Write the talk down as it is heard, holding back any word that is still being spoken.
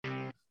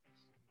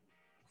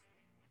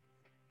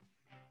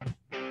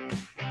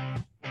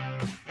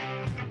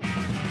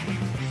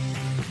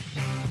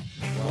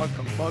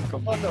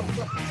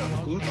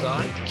Who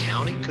thought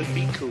accounting could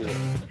be cool?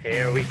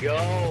 Here we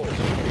go.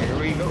 Here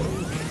we go.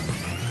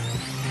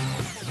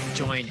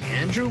 Join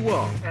Andrew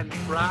Wall and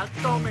Brad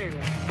Dominguez.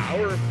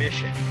 Our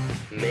mission.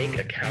 Make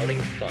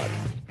accounting fun.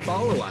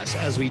 Follow us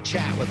as we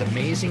chat with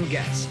amazing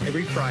guests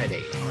every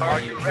Friday. Are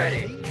you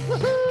ready?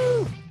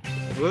 Woohoo!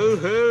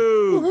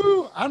 Woohoo!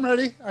 Woohoo! I'm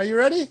ready. Are you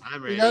ready?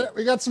 I'm ready.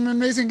 We got some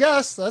amazing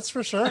guests, that's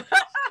for sure.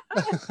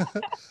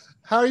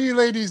 How are you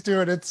ladies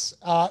doing? It's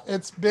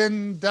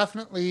been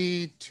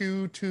definitely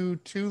too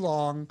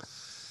long.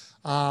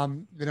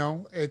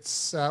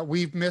 It's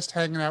we've missed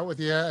hanging out with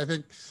you. I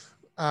think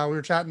we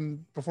were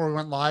chatting before we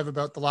went live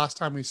about the last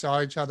time we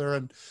saw each other,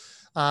 and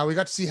we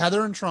got to see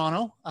Heather in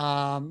Toronto.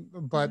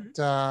 But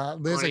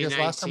Liz, I guess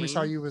last time we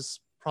saw you was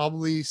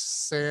probably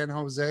San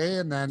Jose,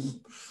 and then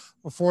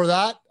before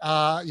that,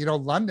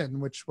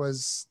 London, which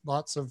was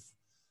lots of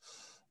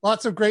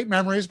great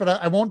memories, but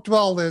I won't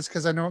dwell, Liz,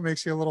 because I know it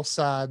makes you a little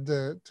sad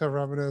to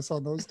reminisce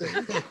on those days.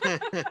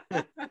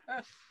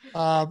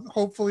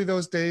 Hopefully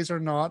those days are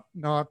not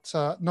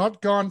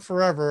gone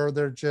forever.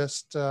 They're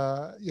just,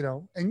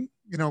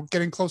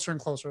 getting closer and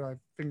closer.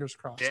 Fingers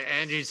crossed. Yeah,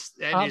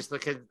 Andrew's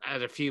looking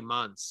at a few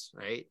months,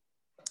 right?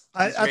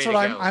 That's what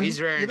I'm. He's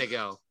raring to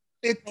go.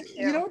 It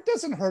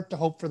doesn't hurt to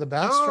hope for the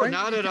best. No, right?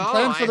 not at all.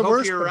 Plan for the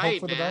worst, you're but right, hope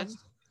for the man. best.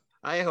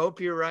 I hope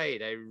you're right.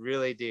 I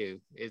really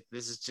do.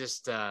 This is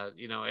just,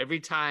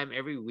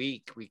 every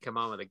week we come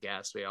on with a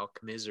guest, we all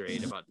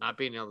commiserate about not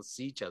being able to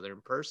see each other in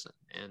person.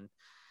 And,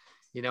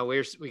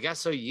 we got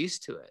so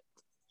used to it.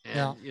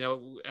 And,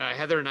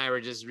 Heather and I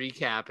were just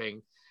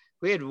recapping.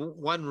 We had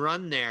one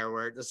run there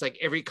where it's like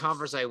every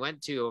conference I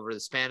went to over the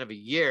span of a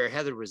year,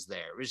 Heather was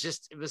there.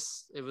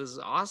 It was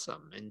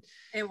awesome. And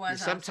it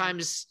was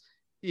sometimes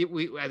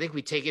I think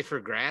we take it for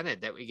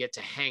granted that we get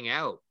to hang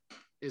out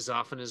as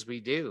often as we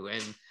do.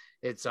 And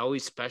it's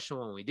always special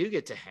when we do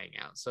get to hang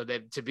out. So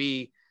that to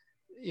be,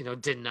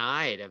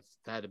 denied of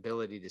that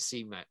ability to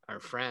see our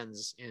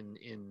friends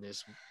in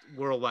this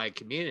worldwide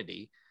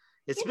community,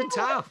 it's been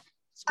tough.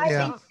 I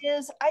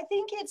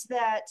think it's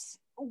that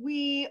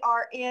we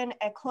are in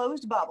a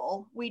closed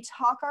bubble. We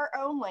talk our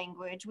own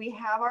language. We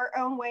have our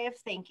own way of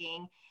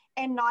thinking,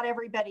 and not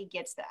everybody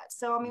gets that.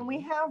 So, I mean,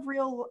 we have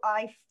real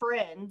life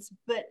friends,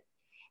 but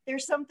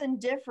there's something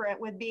different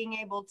with being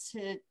able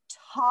to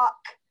talk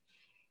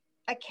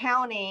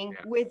accounting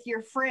with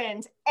your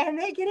friends, and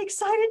they get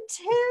excited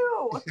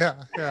too.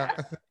 Yeah.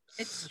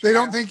 They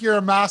don't think you're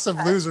a massive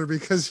loser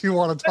because you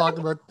want to talk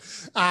about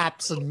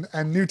apps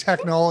and new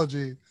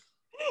technology.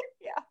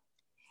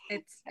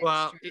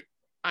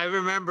 I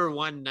remember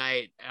one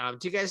night,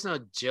 do you guys know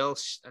Jill?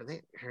 I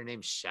think her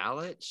name's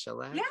Shallot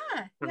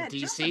from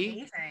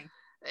DC.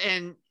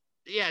 And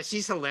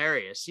she's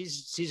hilarious.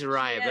 She's a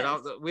riot.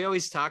 But we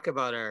always talk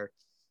about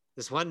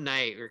this one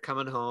night we were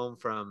coming home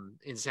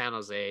in San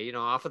Jose,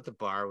 off at the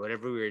bar,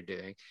 whatever we were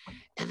doing.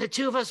 And the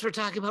two of us were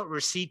talking about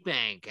Receipt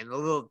Bank and the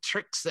little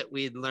tricks that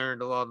we had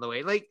learned along the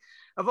way. Like,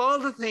 of all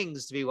the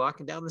things to be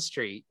walking down the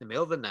street in the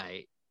middle of the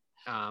night,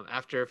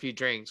 after a few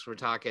drinks, we're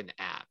talking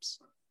apps,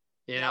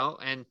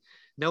 and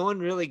no one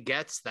really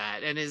gets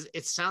that. And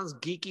it sounds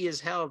geeky as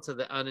hell to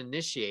the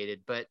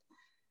uninitiated, but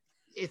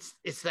it's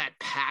that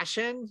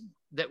passion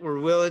that we're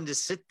willing to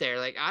sit there.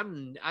 Like I've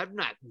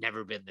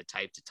never been the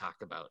type to talk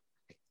about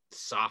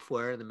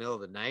software in the middle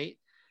of the night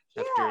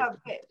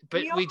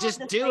but we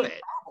just do it.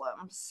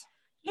 Problems.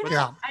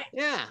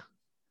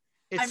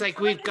 It's like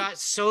we've got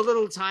so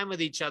little time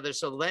with each other,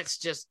 so let's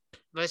just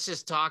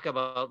talk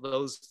about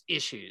those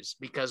issues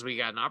because we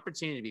got an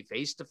opportunity to be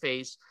face to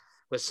face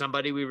with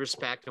somebody we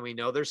respect and we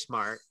know they're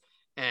smart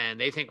and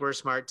they think we're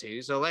smart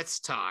too, so let's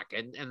talk.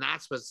 And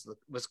that's what's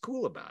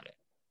cool about it,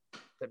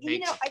 that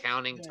makes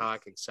accounting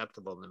talk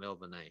acceptable in the middle of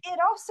the night. It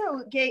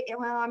also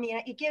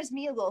it gives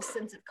me a little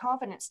sense of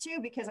confidence too,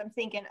 because I'm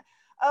thinking,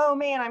 oh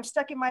man, I'm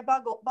stuck in my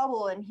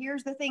bubble and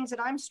here's the things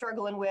that I'm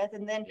struggling with.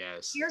 And then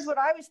here's what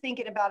I was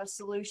thinking about a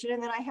solution.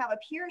 And then I have a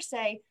peer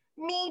say,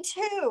 me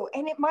too.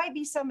 And it might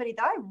be somebody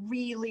that I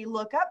really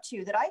look up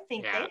to, that I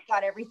think they've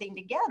got everything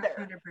together.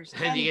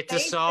 100%. And you get to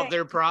solve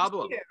their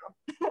problem.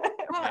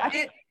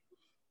 Let's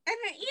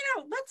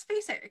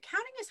face it,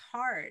 accounting is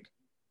hard.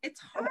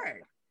 It's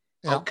hard.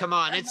 Oh, come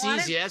on. It's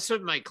easy. That's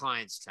what my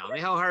clients tell me.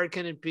 How hard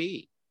can it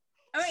be?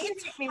 I mean,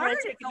 it's hard.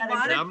 It's a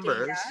lot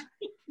numbers. Of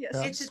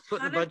data. It's just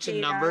putting a bunch of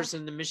numbers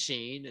in the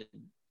machine.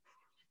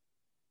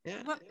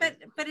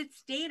 But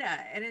it's data,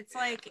 and it's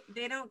like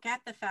they don't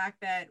get the fact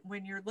that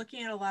when you're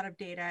looking at a lot of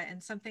data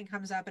and something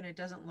comes up and it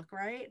doesn't look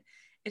right,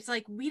 it's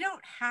like we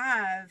don't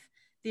have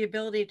the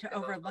ability to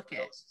overlook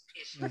it.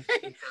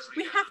 Right?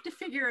 We have to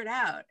figure it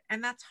out,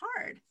 and that's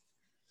hard.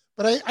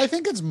 But I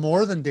think it's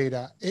more than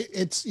data.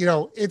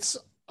 It's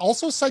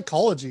also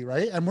psychology,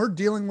 right? And we're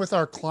dealing with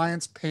our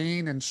clients'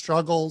 pain and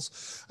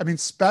struggles. I mean,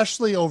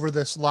 especially over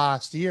this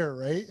last year,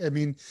 right? I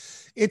mean,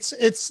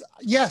 it's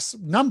yes,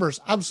 numbers,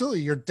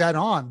 absolutely, you're dead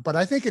on. But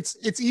I think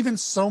it's even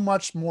so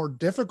much more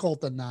difficult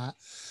than that,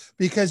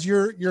 because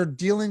you're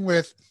dealing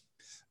with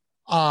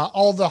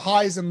all the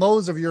highs and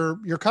lows of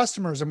your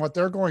customers and what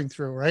they're going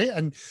through, right?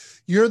 And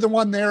you're the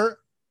one there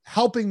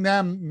helping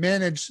them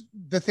manage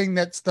the thing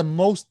that's the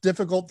most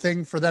difficult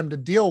thing for them to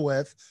deal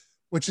with,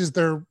 which is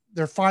their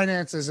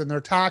finances and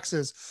their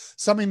taxes,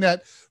 something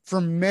that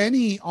for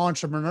many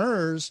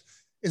entrepreneurs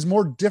is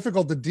more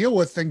difficult to deal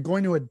with than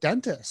going to a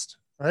dentist,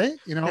 right?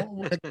 You know,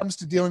 when it comes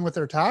to dealing with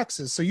their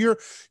taxes. So you're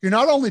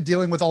not only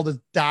dealing with all the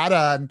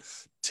data and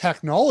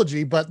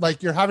technology, but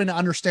like you're having to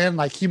understand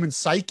like human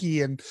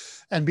psyche and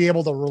be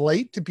able to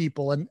relate to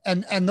people.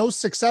 And those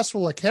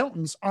successful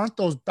accountants aren't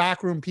those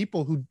backroom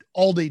people who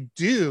all they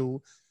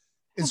do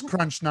is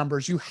crunch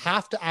numbers. You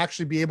have to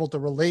actually be able to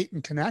relate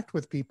and connect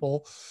with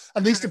people,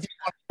 at least if you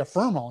want to be a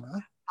firm owner.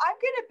 I'm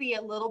going to be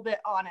a little bit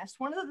honest.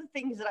 One of the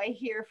things that I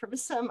hear from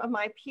some of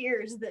my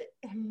peers, that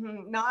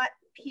not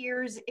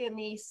peers in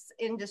this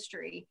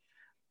industry,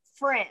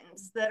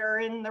 friends that are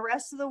in the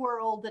rest of the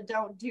world that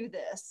don't do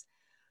this,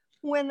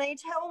 when they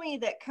tell me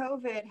that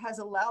COVID has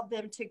allowed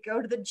them to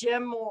go to the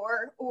gym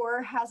more,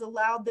 or has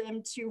allowed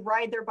them to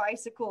ride their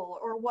bicycle,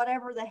 or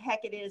whatever the heck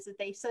it is that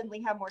they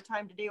suddenly have more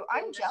time to do,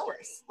 I'm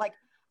jealous. Like,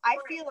 I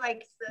feel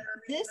like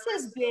this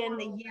has been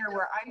the year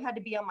where I've had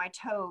to be on my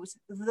toes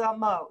the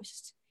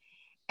most.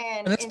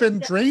 And it's been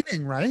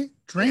draining, right?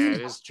 Draining. Yeah,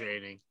 it is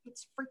draining.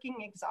 It's freaking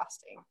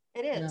exhausting.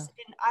 It is.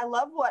 Yeah. And I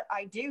love what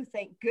I do,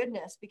 thank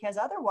goodness, because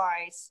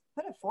otherwise,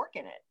 put a fork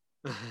in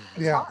it.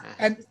 Yeah.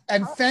 And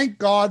thank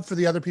God for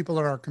the other people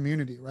in our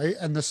community, right?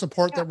 And the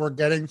support that we're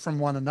getting from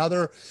one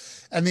another,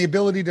 and the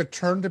ability to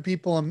turn to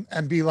people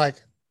and be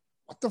like,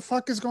 what the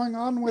fuck is going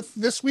on with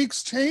this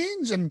week's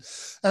change? And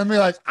be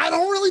like, I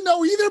don't really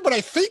know either, but I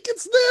think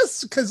it's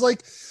this. Cause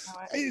like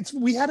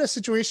we had a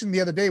situation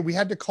the other day, we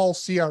had to call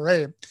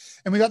CRA,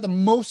 and we got the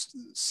most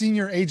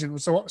senior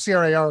agent. So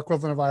CRA, our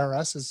equivalent of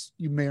IRS, as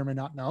you may or may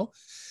not know.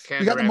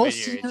 We got the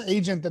most senior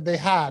agent that they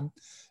had,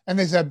 and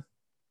they said,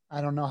 I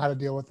don't know how to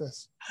deal with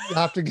this. You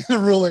have to get a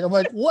ruling. I'm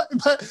like, what?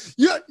 But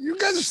you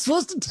guys are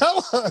supposed to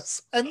tell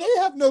us. And they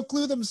have no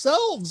clue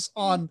themselves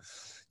on,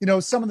 you know,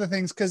 some of the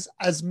things, because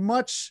as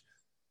much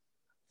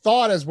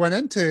thought as went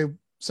into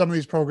some of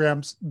these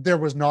programs, there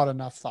was not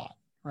enough thought,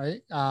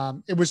 right?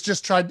 It was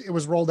just it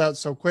was rolled out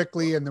so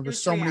quickly, and there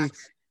was so many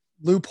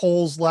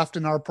loopholes left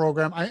in our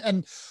program.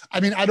 I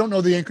mean, I don't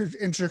know the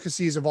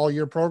intricacies of all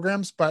your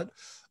programs, but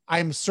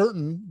I'm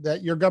certain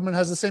that your government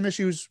has the same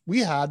issues we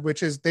had,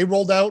 which is they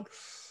rolled out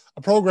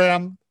a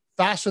program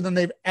faster than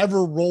they've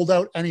ever rolled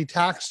out any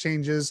tax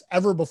changes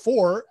ever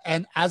before.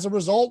 And as a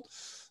result,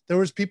 there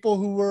was people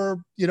who were,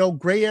 you know,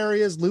 gray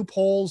areas,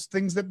 loopholes,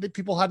 things that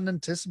people hadn't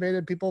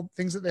anticipated,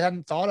 things that they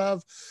hadn't thought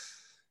of.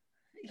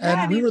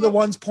 And we were the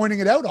ones pointing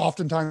it out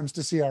oftentimes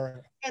to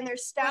CRA. And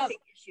there's staffing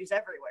issues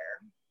everywhere.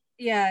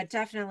 Yeah,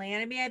 definitely.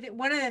 And I mean, I think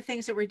one of the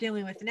things that we're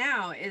dealing with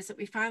now is that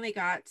we finally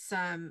got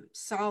some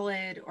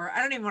solid, or I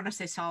don't even want to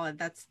say solid,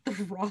 that's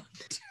the wrong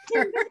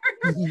term.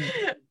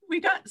 We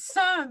got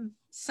some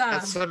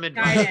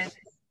guidance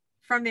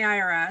from the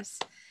IRS,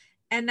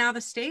 and now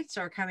the states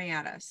are coming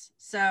at us.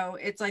 So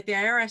it's like the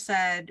IRS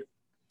said,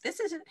 this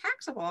isn't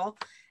taxable.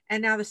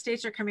 And now the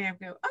states are coming up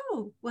and go,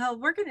 oh, well,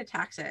 we're going to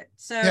tax it.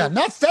 So yeah,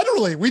 not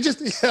federally. We just,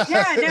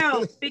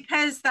 no,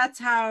 because that's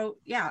how,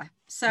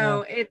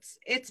 So it's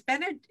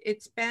been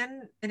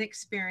an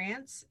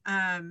experience.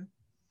 And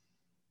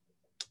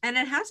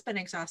it has been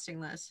exhausting,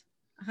 Liz,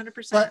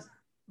 100%.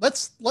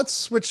 But let's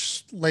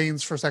switch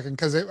lanes for a second.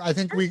 Cause I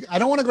think I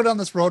don't want to go down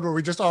this road where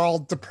we just are all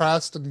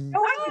depressed and,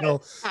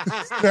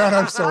 down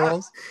our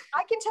sorrows.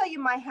 I can tell you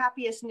my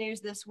happiest news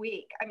this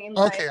week. I mean,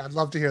 okay. I'd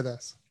love to hear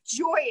this.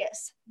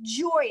 Joyous,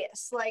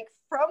 like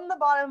from the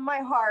bottom of my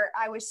heart.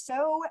 I was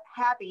so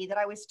happy that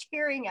I was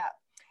tearing up.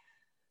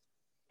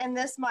 And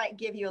this might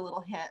give you a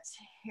little hint.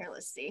 Here,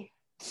 let's see.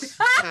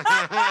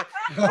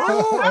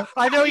 Oh,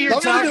 I know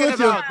you're talking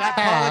about that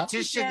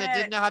politician that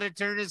didn't know how to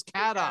turn his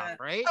cat off,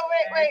 right? Oh,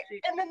 wait.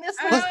 And then this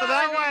one.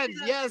 That one,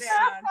 yes.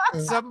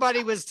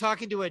 Somebody was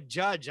talking to a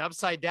judge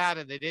upside down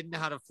and they didn't know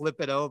how to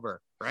flip it over,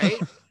 right?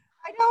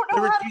 I don't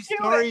know how to do it.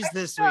 There were 2 stories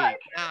this week.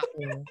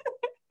 Yeah.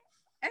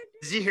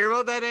 Did you hear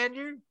about that,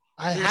 Andrew?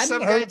 I There's hadn't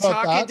some heard guy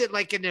about talking that. to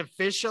like an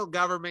official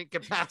government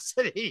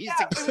capacity.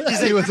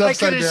 He was I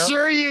can upside down.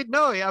 assure you,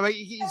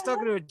 he's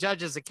talking to a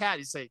judge as a cat.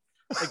 He's like,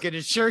 I can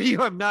assure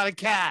you I'm not a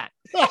cat.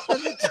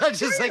 And the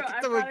judge is like,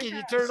 can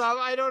you turn it off?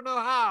 I don't know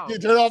how. You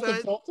turn off the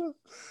filter?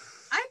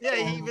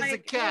 He was a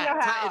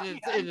cat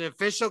in an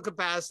official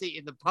capacity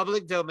in the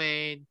public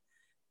domain,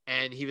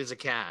 and he was a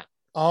cat.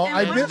 Oh,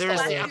 I missed There's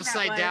that. the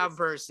upside down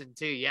person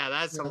too. Yeah,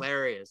 that's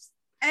hilarious.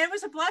 And it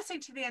was a blessing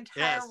to the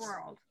entire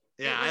world.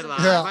 Yeah, I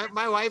laughed.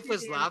 My wife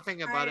was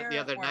laughing about it the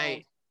other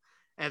night,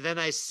 and then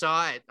I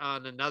saw it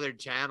on another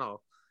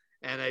channel,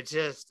 and I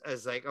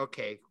was like,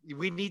 okay,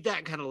 we need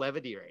that kind of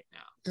levity right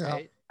now. Yeah.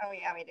 Right? Oh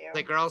yeah, we do.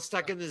 Like we're all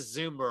stuck in this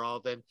Zoom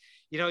world, and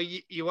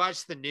you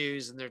watch the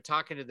news, and they're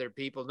talking to their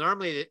people.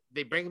 Normally,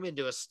 they bring them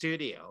into a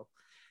studio,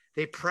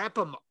 they prep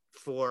them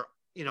for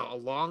a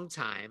long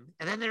time,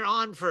 and then they're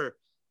on for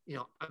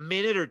a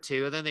minute or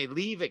two, and then they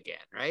leave again,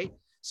 right?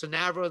 So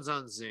now everyone's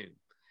on Zoom.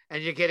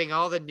 and you're getting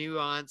all the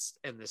nuance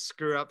and the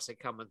screw ups that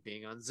come with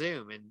being on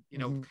Zoom. And, you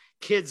know, Mm-hmm.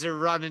 kids are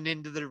running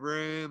into the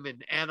room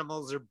and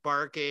animals are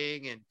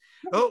barking and,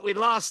 oh, we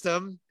lost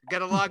them. Got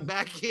to log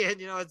back in.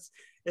 You know,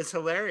 it's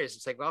hilarious.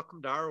 It's like,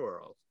 welcome to our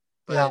world.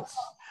 But Yeah.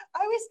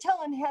 I was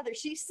telling Heather,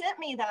 she sent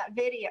me that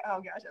video.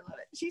 Oh gosh, I love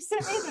it. She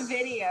sent me the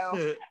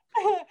video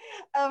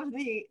of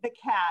the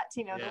cat,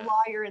 you know, Yeah. the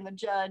lawyer and the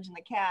judge and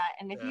the cat.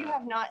 And if you Yeah.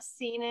 have not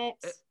seen it,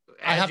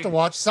 I have to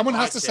watch. Someone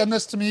has to send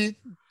this to me.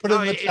 Put it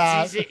in the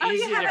chat. Easy, Oh, you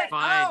easy to haven't-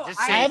 find. oh, Just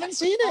I say haven't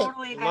seen it.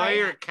 Totally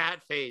lawyer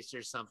cat face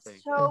or something.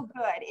 so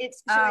good.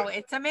 It's Oh,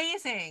 it's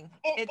amazing.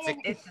 It's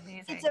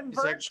amazing. it's a He's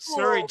like, virtual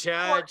 "Sorry,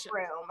 Judge."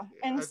 courtroom,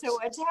 and so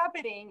what's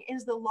happening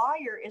is the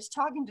lawyer is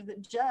talking to the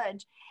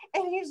judge,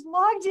 and he's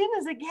logged in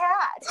as a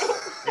cat.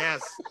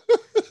 Yes.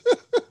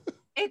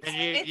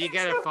 And you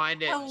gotta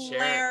find it and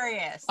share it.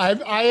 hilarious.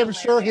 I am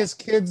sure his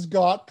kids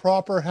got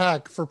proper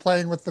heck for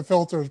playing with the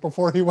filters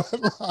before he went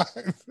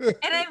live. And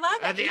I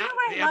love it. And You know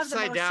what the I love the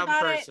upside most down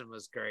about person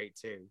was great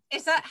too. it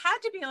is that had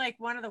to be like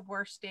one of the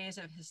worst days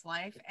of his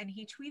life, and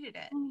he tweeted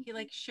it. He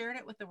like shared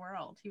it with the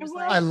world. He was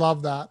like, I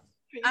love that.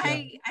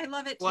 I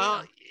love it too.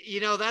 Well,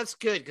 you know, that's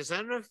good because I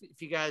don't know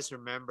if you guys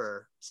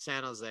remember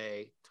San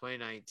Jose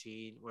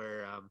 2019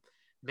 where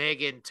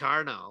Megan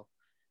Tarnow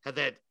had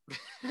that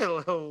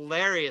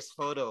hilarious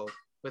photo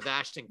with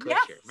Ashton Kutcher.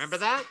 Yes. Remember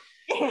that?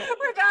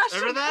 With Ashton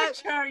Remember that?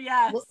 Kutcher,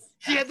 yes.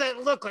 She had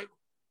that look like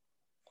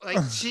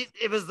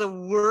it was the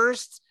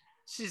worst.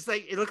 She's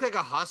like, it looked like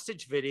a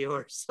hostage video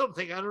or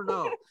something. I don't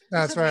know.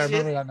 That's right. I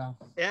remember that now.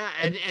 Yeah,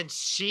 and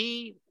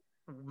she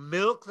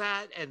milked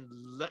that and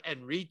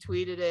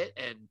retweeted it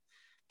and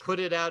put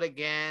it out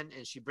again,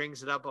 and she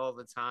brings it up all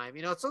the time.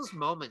 You know, it's those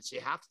moments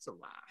you have to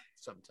laugh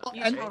sometimes.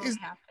 You And totally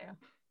have to.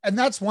 And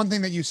that's one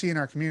thing that you see in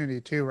our community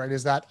too, right?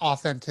 Is that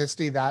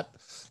authenticity that,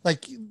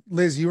 like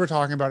Liz, you were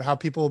talking about how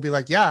people will be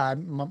like, yeah,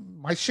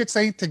 my shits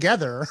ain't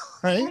together,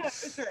 right?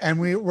 And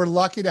we're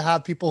lucky to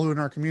have people who in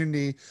our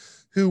community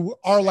who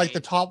are like the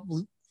top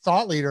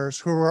thought leaders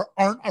who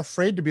aren't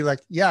afraid to be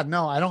like, yeah,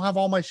 no, I don't have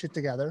all my shit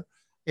together.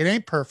 It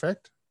ain't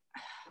perfect.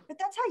 But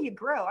that's how you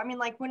grow. I mean,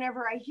 like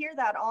whenever I hear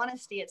that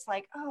honesty, it's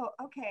like, oh,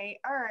 okay,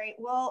 all right,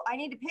 well, I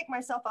need to pick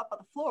myself up on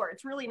the floor.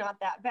 It's really not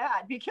that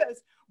bad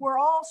because we're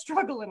all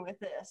struggling with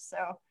this. So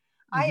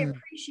I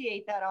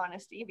appreciate that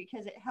honesty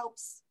because it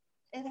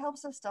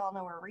helps us to all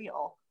know we're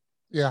real.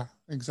 Yeah,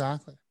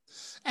 exactly.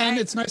 And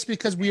it's nice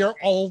because we are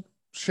all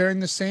sharing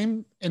the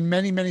same, in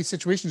many, many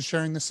situations,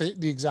 sharing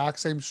the exact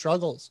same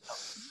struggles.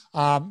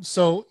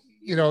 So,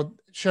 you know,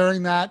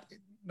 sharing that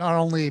not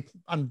only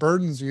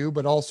unburdens you,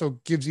 but also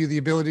gives you the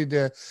ability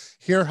to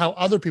hear how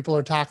other people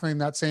are tackling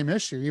that same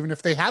issue. Even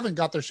if they haven't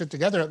got their shit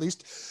together, at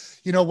least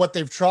you know what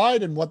they've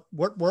tried and what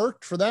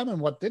worked for them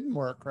and what didn't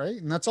work, right?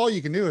 And that's all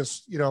you can do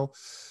is, you know,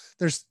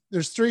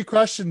 there's three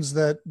questions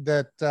that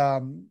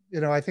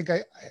you know, I think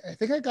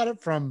I got it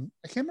from,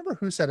 I can't remember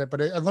who said it,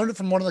 but I learned it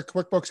from one of the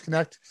QuickBooks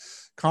Connect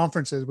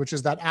conferences, which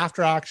is that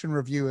after action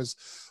review is,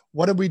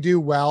 what did we do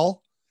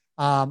well?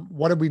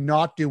 What did we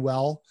not do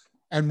well?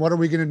 And what are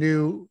we going to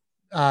do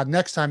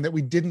next time that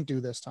we didn't do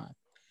this time,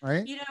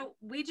 right? You know,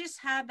 we just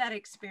had that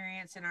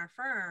experience in our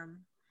firm.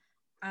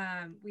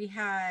 We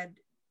had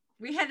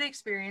an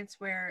experience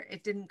where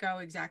it didn't go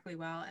exactly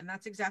well, and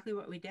that's exactly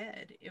what we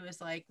did. It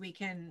was like, we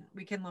can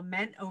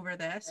lament over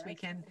this, we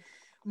can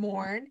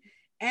mourn,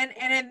 and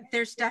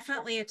there's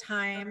definitely a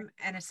time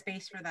and a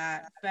space for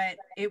that. But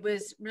it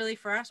was really,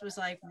 for us, was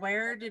like,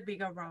 where did we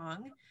go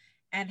wrong,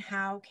 and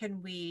how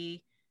can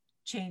we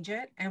change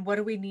it, and what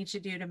do we need to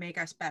do to make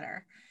us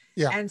better?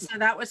 Yeah. And so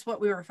that was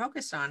what we were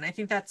focused on. I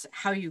think that's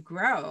how you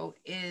grow,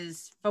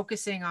 is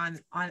focusing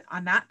on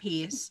that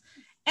piece.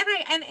 And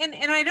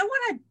I don't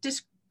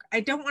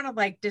want to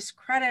like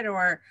discredit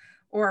or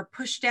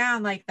push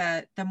down like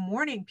the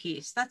mourning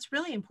piece. That's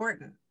really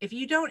important. If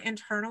you don't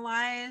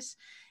internalize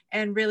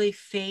and really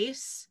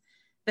face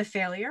the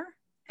failure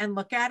and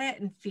look at it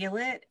and feel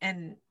it,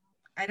 and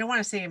I don't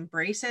want to say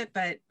embrace it,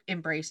 but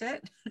embrace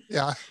it.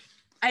 Yeah.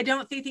 I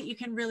don't think that you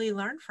can really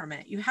learn from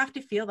it. You have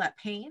to feel that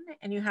pain,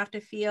 and you have to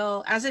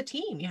feel, as a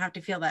team, you have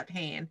to feel that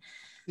pain,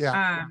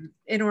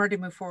 in order to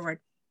move forward.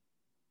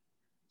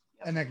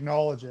 And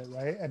acknowledge it,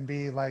 right? And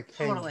be like,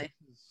 hey, totally.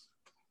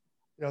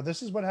 You know,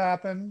 this is what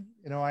happened.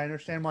 You know, I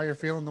understand why you're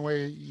feeling the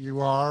way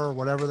you are, or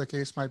whatever the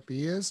case might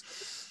be. Is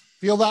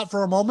feel that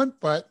for a moment,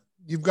 but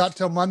you've got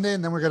till Monday,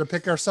 and then we're going to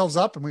pick ourselves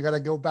up, and we got to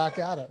go back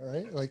at it,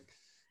 right? Like,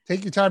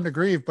 take your time to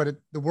grieve, but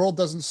the world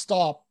doesn't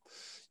stop.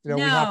 You know,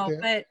 we have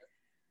to.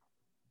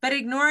 But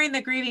ignoring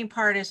the grieving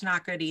part is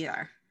not good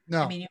either.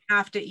 No, I mean, you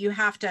have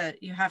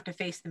to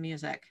face the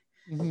music,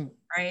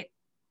 right?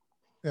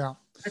 Yeah,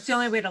 that's the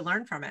only way to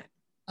learn from it.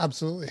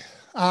 Absolutely.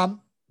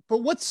 But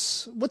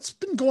what's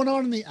been going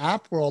on in the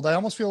app world? I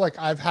almost feel like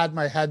I've had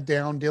my head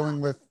down dealing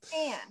with,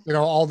 you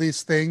know, all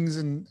these things,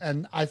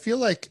 and I feel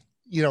like,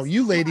 you know,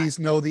 you ladies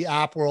know the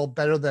app world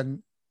better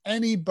than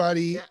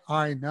anybody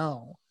I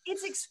know.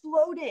 It's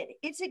exploded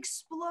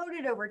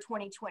over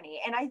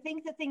 2020. And I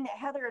think the thing that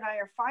Heather and I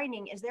are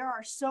finding is there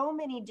are so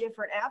many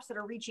different apps that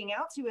are reaching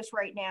out to us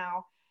right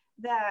now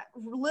that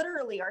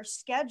literally our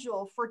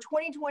schedule for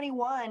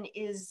 2021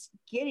 is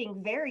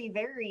getting very,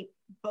 very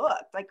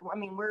booked. Like, I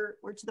mean, we're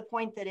to the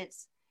point that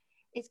it's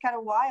kind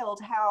of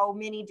wild how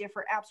many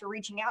different apps are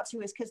reaching out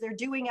to us because they're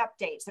doing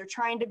updates. They're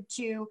trying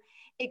to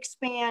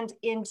expand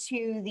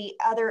into the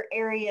other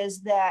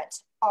areas that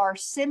are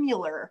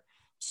similar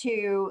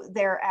to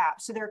their app.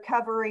 So they're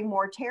covering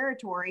more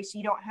territory. So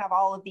you don't have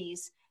all of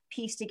these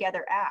pieced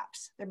together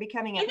apps. They're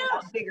becoming a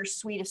bigger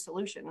suite of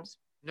solutions.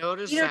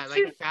 Notice that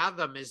like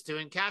Fathom is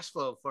doing cash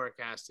flow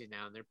forecasting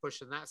now, and they're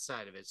pushing that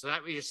side of it. So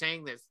that what you're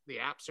saying that the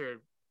apps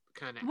are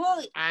kind of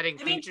adding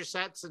feature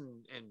sets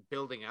and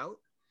building out.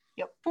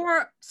 Yep.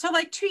 So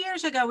like 2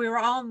 years ago, we were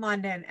all in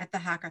London at the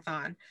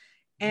hackathon.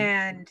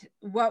 And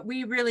what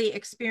we really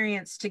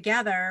experienced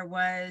together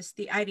was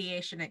the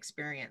ideation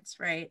experience,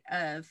 right?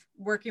 Of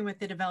working with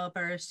the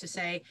developers to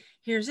say,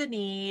 here's a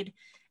need,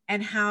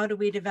 and how do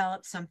we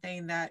develop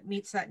something that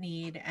meets that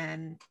need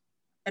and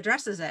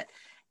addresses it?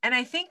 And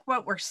I think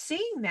what we're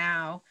seeing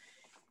now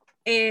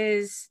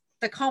is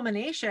the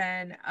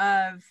culmination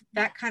of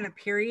that kind of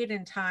period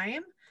in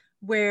time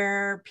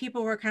where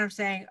people were kind of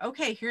saying,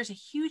 okay, here's a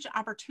huge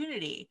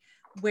opportunity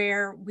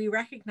where we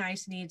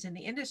recognize needs in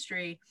the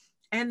industry.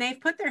 And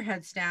they've put their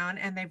heads down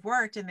and they've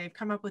worked and they've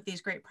come up with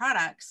these great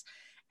products.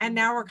 And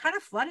now we're kind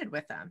of flooded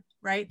with them,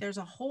 right? There's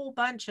a whole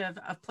bunch of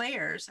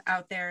players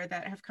out there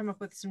that have come up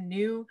with some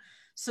new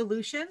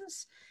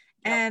solutions.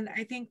 Yep. And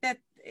I think that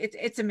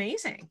it's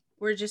amazing.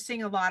 We're just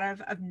seeing a lot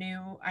of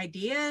new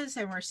ideas,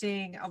 and we're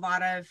seeing a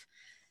lot of...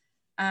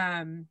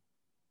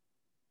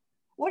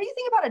 What do you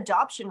think about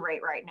adoption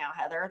rate right now,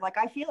 Heather? Like,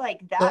 I feel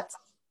like that's...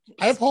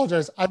 I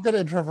apologize. I'm going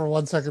to interrupt for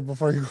 1 second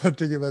before you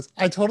continue this.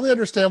 I totally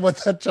understand what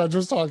that judge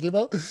was talking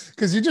about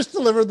because you just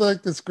delivered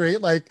like this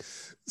great like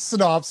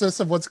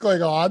synopsis of what's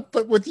going on.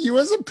 But with you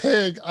as a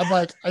pig, I'm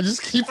like, I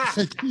just keep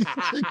thinking.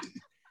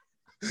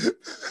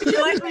 Would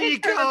you like me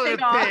to turn the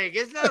pig off?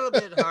 Isn't that a little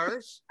bit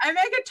harsh? I mean,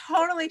 I could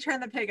totally turn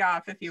the pig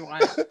off if you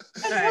want.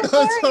 That's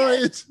all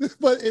right.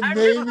 But it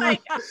made me.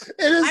 Like,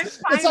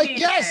 it's like,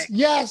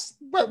 yes.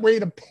 But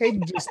wait, a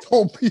pig just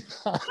told me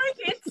that. Like,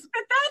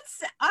 but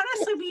that's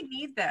honestly, we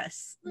need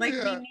this. Like,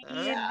 we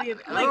need.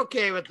 I'm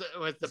okay with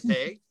the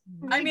pig.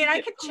 I mean,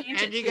 I could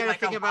change and it you to gotta like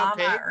think a about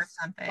llama pigs or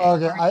something.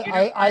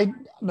 Okay,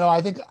 no,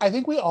 I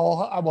think we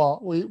all.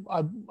 Well,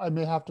 I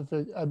may have to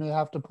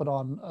put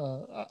on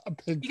a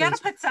pig. You got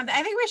to put something.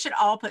 I think we should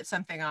all put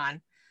something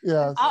on.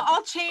 Yeah.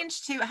 I'll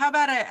change to. How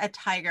about a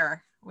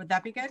tiger? Would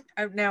that be good?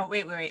 Oh, no,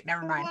 wait.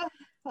 Never mind.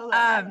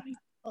 I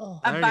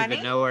don't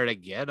even know where to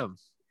get them.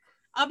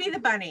 I'll be the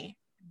bunny.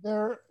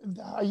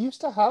 I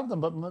used to have them,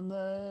 but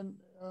then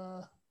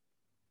I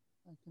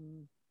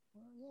can.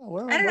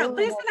 I don't know.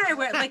 Liz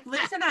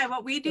and I,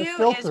 what we do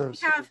is we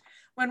have,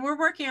 when we're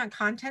working on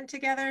content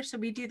together, so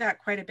we do that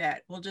quite a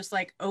bit. We'll just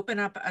like open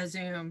up a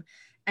Zoom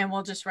and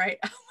we'll just write,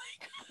 oh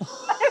my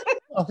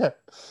God. Okay.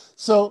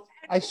 So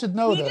I should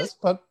know this,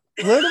 but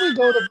where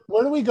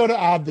do we go to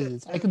add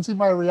these? I can see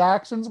my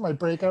reactions, my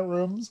breakout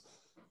rooms.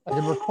 I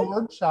can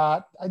record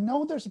chat. I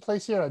know there's a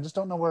place here. I just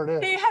don't know where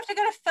it is. You have to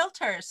go to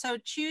filters. So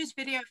choose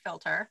video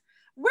filter.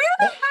 Where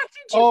the heck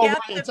did you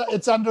get right.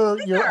 It's under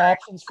your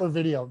options for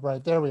video.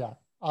 Right. There we are.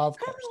 Of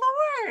course.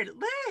 Good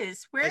Lord,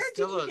 Liz, where did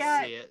you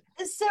get it?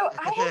 So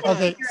I had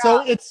okay,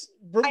 so it's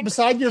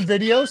beside your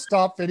video,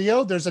 stop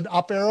video, there's an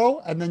up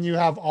arrow, and then you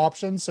have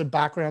options, so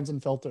backgrounds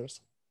and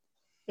filters.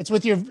 It's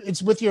with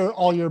your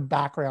all your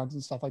backgrounds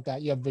and stuff like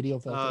that. You have video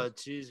filters. Oh,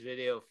 choose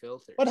video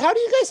filter. But how do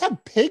you guys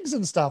have pigs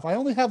and stuff? I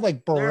only have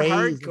like berets.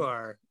 They're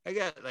hardcore. I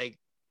got like.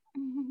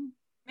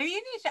 Maybe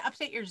you need to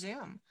update your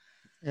Zoom.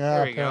 Yeah.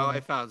 There you go. I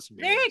found some.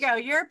 There you go.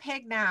 You're a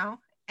pig now.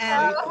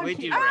 And we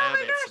do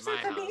rabbits gosh, in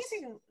my house.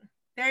 Amazing.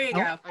 There you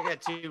go. I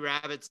got 2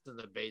 rabbits in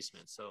the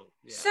basement. So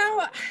yeah.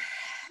 So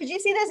did you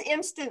see this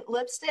instant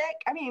lipstick?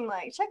 I mean,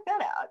 like, check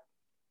that out.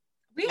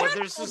 We have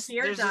this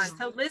beards on.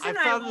 So Liz and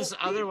I found this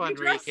other one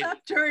dress up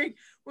during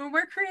when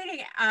we're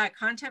creating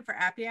content for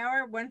Appy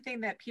Hour. One thing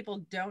that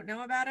people don't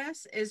know about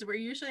us is we're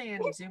usually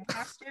in Zoom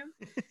costume.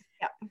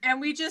 Yeah. And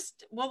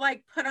we'll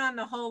like put on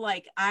the whole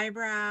like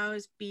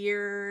eyebrows,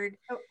 beard,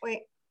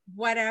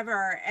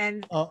 whatever,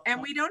 and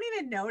we don't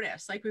even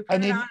notice. Like we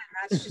put it on, and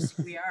that's just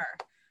who we are.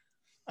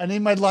 I need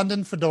my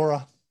London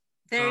fedora.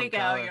 There you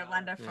go, your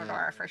London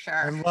fedora for sure.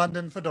 And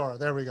London fedora.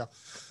 There we go.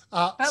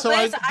 But so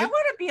Liz, I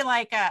want to be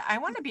like I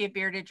want to be a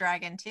bearded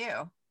dragon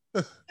too.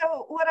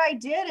 So what I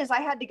did is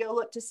I had to go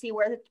look to see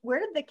where did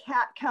the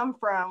cat come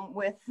from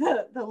with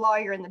the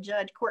lawyer and the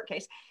judge court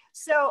case.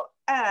 So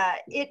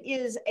it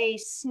is a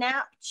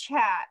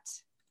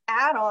Snapchat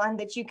add-on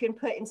that you can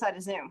put inside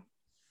of Zoom.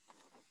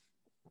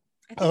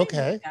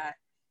 Okay.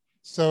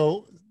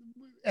 So,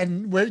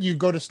 and where you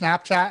go to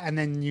Snapchat and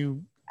then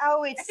you.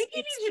 Oh, I think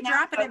you need to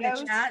drop it in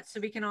the chat so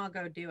we can all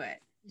go do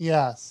it.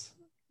 Yes.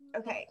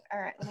 Okay. All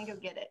right. Let me go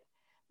get it.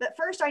 But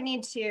first, I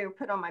need to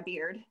put on my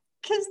beard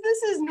because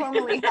this is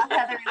normally how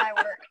Heather and I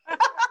work.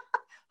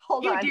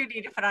 Hold on. You do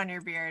need to put on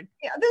your beard.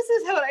 Yeah, this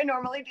is what I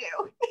normally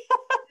do.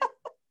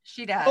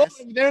 She does.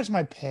 Oh, there's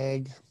my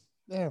pig.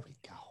 There we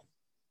go.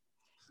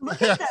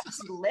 Look at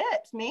those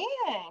lips, man.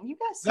 You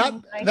got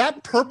some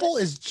that purple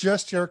is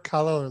just your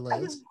color,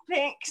 Liz.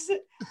 Thanks.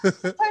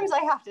 Sometimes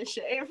I have to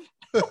shave.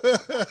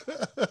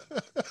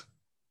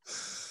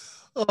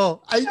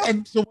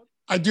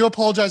 I do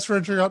apologize for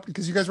interrupting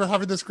because you guys were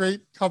having this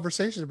great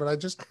conversation, but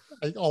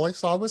all I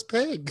saw was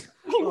pig.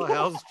 Oh,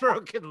 hell's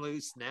broken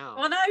loose now.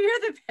 Well, now you're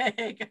the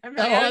pig.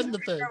 I'm the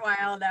pig for a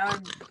while now.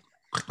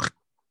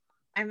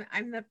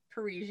 I'm the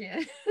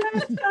Parisian.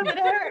 It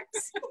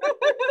hurts.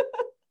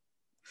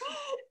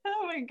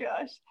 Oh my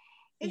gosh.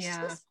 It's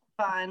just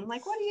fun.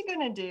 Like, what are you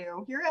gonna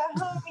do? You're at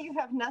home, you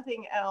have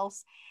nothing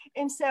else.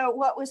 And so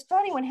what was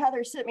funny when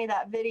Heather sent me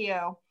that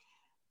video,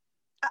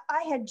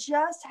 I had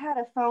just had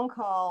a phone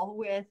call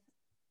with,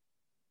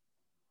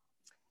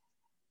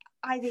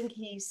 I think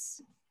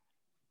he's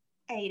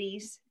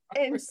 80s.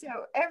 And so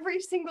every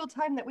single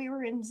time that we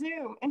were in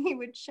Zoom and he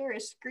would share a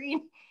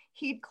screen,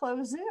 he'd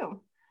close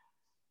Zoom.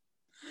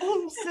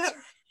 And so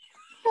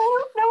I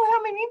don't know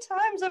how many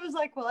times I was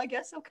like, well, I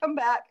guess he'll come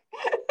back.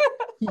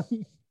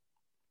 And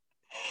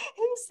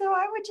so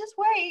I would just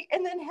wait.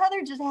 And then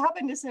Heather just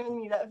happened to send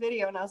me that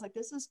video. And I was like,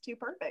 this is too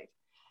perfect.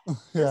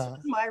 Yeah. This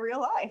is my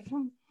real life.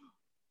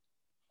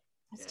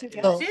 It's too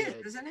good.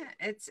 It is, isn't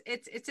it?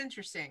 It's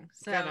interesting.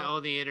 So kind of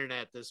own the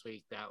internet this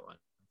week, that one.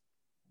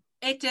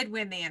 It did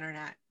win the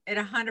internet. It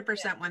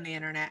 100% won the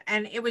internet.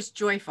 And it was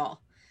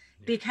joyful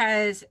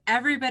because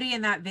everybody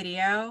in that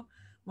video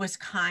was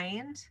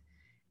kind.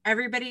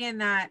 Everybody in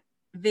that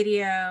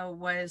video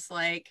was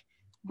like,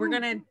 we're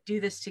going to do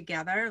this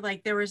together.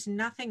 Like, there was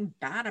nothing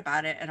bad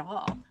about it at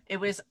all. It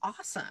was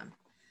awesome.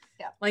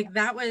 Yeah. Like,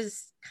 that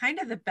was kind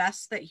of the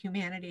best that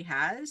humanity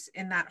has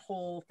in that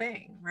whole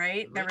thing,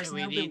 right? There was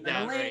no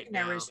belittling.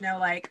 There was no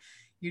like,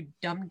 you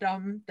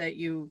dumb that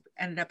you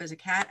ended up as a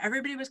cat.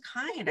 Everybody was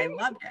kind. I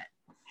loved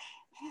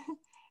it.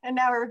 And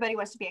now everybody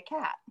wants to be a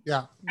cat.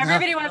 Yeah.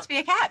 Everybody wants to be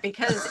a cat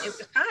because it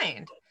was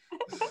kind.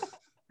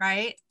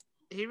 Right?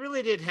 He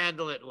really did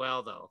handle it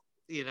well, though.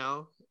 You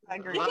know, I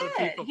agree. A lot of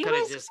people could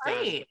have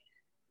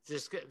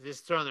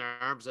just thrown their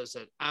arms up and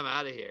said, I'm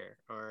out of here,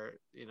 or,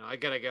 you know, I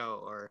gotta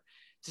go, or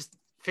just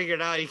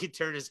figured out he could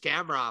turn his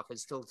camera off and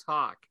still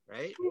talk,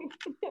 right?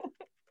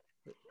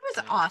 It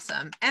was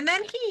awesome. And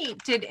then he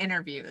did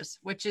interviews,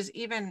 which is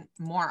even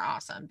more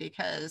awesome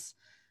because,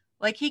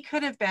 like, he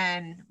could have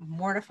been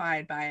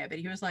mortified by it, but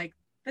he was like,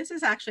 this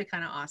is actually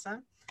kind of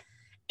awesome.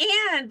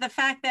 And the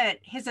fact that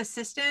his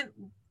assistant,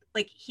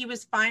 like, he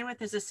was fine with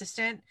his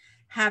assistant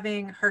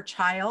having her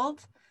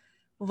child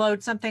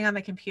load something on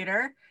the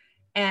computer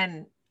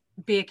and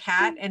be a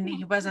cat. And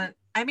he wasn't,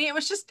 I mean, it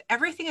was just,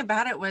 everything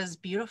about it was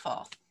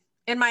beautiful,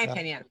 in my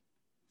opinion.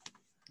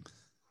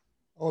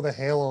 Oh, the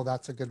Halo,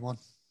 that's a good one.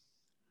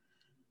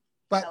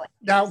 But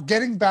now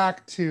getting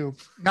back to,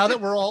 now that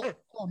we're all,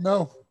 oh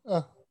no.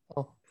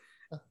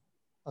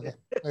 Okay.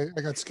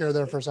 I got scared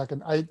there for a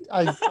second. I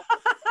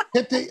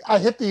hit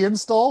the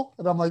install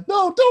and I'm like,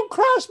 no, don't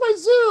crash my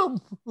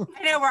Zoom.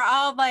 I know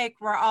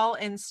we're all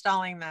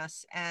installing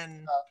this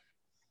and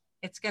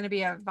it's going to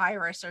be a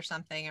virus or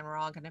something and we're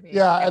all going to be.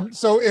 Yeah. And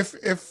so if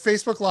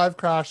Facebook Live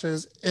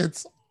crashes,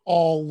 it's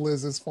all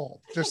Liz's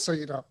fault, just so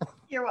you know.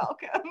 You're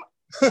welcome.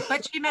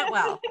 But she meant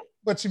well.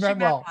 But she meant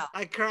well.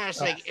 I crash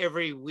like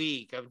every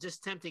week. I'm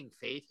just tempting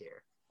fate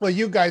here. Well,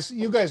 you guys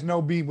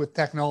know me with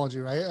technology,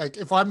 right? Like,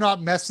 if I'm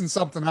not messing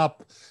something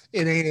up,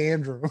 it ain't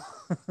Andrew.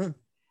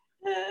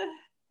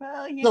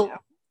 Well, you know.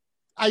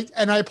 I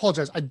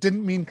apologize. I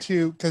didn't mean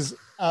to, because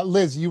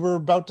Liz, you were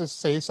about to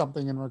say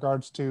something in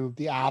regards to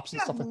the apps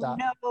and stuff like that.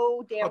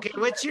 No damn. Okay,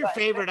 what's your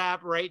favorite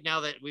app right now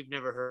that we've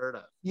never heard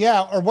of?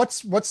 Yeah, or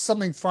what's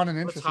something fun and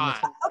interesting?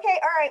 Okay,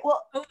 all right.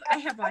 Well, I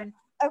have one.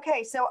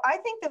 Okay, so I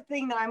think the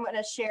thing that I'm going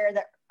to share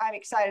that I'm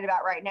excited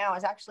about right now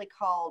is actually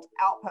called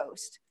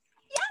Outpost.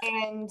 Yeah.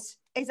 And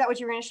is that what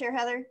you were going to share,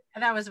 Heather?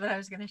 That was what I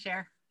was going to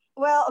share.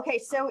 Well, okay,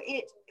 so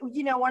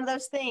one of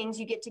those things,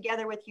 you get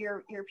together with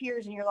your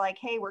peers and you're like,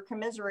 hey, we're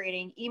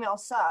commiserating, email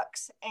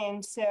sucks.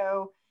 And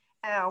so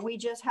we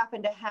just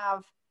happened to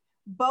have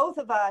both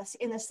of us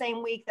in the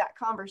same week that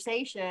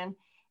conversation.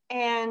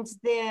 And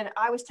then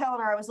I was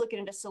telling her I was looking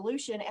into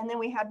solution, and then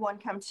we had one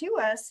come to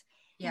us.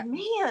 Yeah.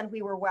 Man,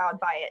 we were wowed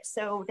by it.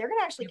 So they're going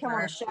to actually come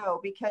on the show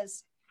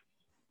because,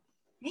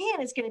 man,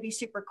 it's going to be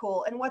super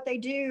cool. And what they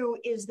do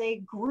is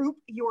they group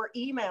your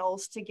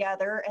emails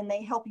together and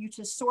they help you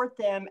to sort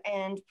them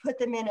and put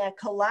them in a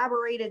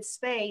collaborated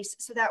space.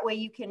 So that way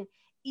you can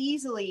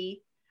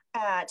easily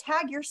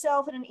tag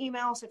yourself in an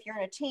email. So if you're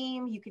in a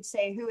team, you could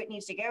say who it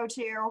needs to go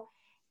to.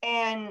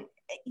 And,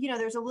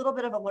 there's a little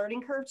bit of a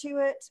learning curve to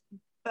it,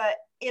 but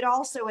it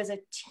also is a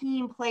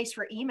team place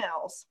for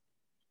emails.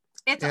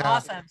 It's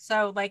awesome.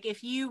 So like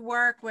if you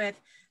work with,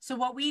 so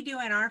what we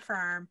do in our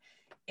firm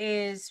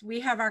is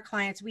we have our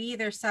clients, we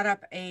either set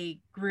up a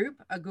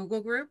group, a Google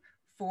group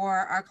for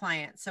our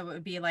clients. So it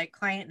would be like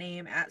client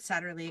name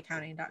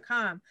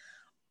 @satterleyaccounting.com.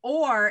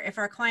 Or if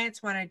our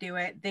clients want to do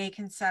it, they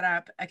can set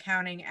up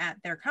accounting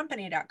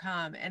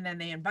 @theircompany.com and then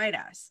they invite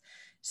us.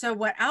 So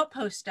what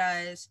Outpost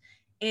does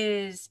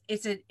is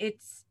it's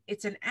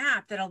an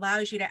app that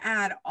allows you to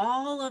add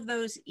all of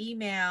those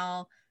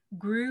email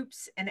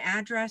groups and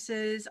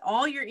addresses,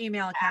 all your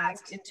email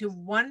accounts into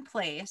one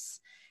place.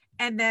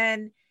 And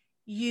then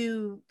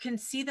you can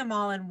see them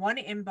all in one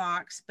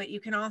inbox, but you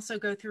can also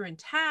go through and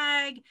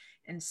tag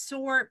and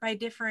sort by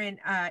different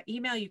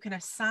email. You can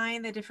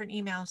assign the different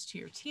emails to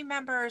your team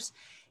members.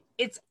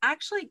 It's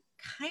actually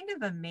kind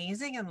of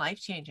amazing and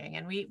life-changing.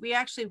 And we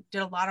actually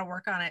did a lot of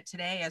work on it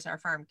today as our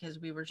farm, because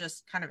we were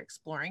just kind of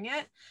exploring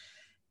it.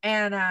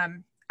 And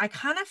I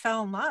kind of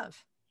fell in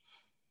love.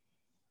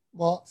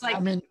 Well, like I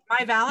mean,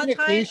 my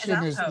Valentine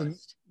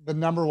is the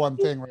number one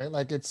thing, right?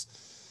 Like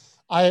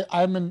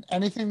I'm in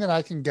anything that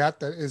I can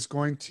get that is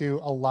going to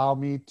allow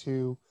me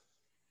to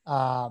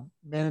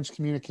manage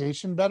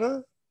communication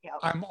better. Yep.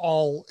 I'm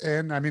all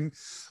in. I mean,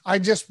 I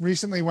just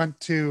recently went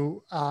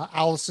to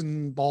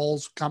Allison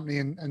Ball's company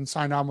and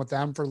signed on with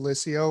them for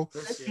Liscio.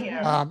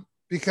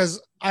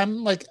 Because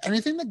I'm like,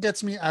 anything that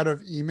gets me out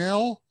of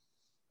email,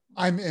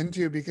 I'm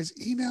into, because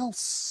email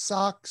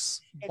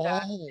sucks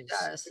balls. It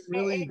does. It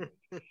really.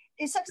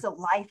 It sucks the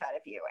life out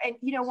of you. And,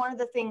 you know, one of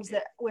the things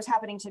that was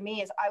happening to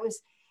me is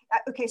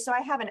okay, so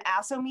I have an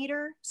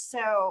assometer.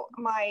 So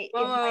what's an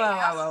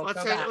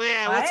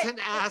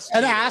assometer?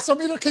 An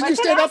assometer? Can you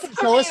stand up and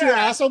show us your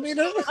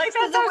assometer? Like,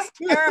 that sounds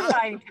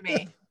terrifying to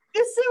me.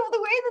 So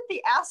the way that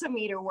the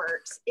assometer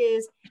works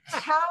is,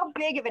 how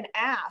big of an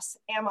ass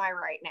am I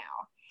right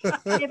now?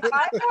 If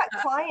I've got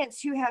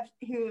clients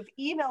who've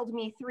emailed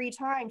me 3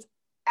 times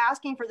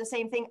asking for the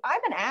same thing,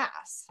 I'm an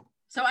ass.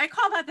 So I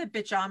call that the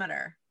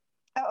bitchometer.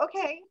 Oh,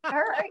 okay. All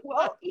right.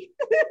 Well,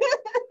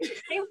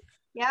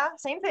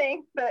 same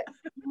thing. But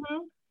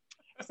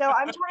so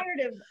I'm tired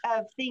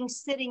of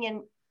things sitting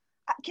in,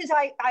 because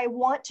I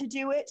want to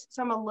do it.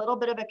 So I'm a little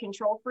bit of a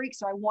control freak.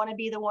 So I want to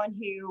be the one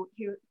who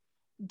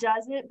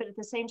does it. But at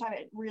the same time,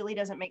 it really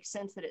doesn't make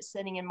sense that it's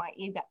sitting in my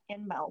email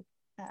inbox.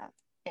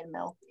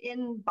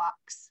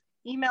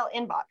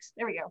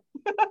 There we go.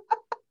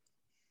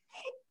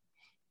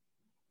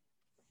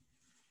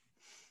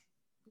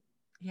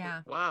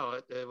 Yeah. Wow,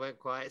 it went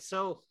quiet.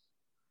 So,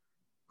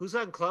 who's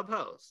on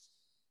Clubhouse?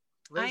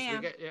 Liz, I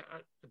am.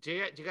 Do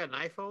you got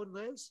an iPhone,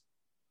 Liz?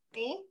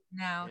 Me?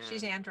 No, Yeah.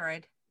 She's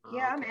Android. Oh,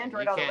 Yeah, I'm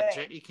Android all the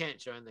way. You can't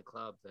join the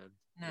club then.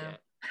 No. Yeah.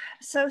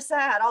 So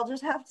sad. I'll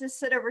just have to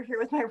sit over here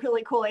with my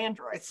really cool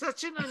Android. It's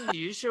such an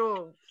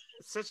unusual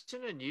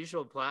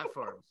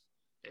platform.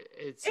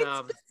 It's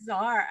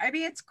bizarre. I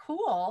mean, it's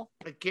cool.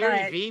 Like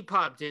Gary Vee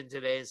popped in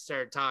today and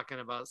started talking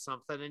about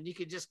something, and you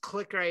could just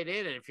click right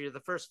in, and if you're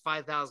the first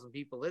 5,000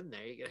 people in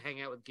there, you can hang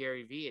out with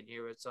Gary Vee and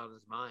hear what's on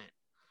his mind.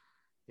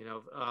 You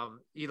know,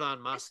 Elon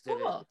Musk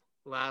did it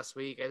last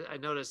week. I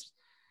noticed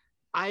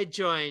I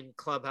joined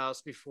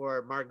Clubhouse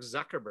before Mark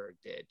Zuckerberg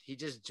did. He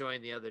just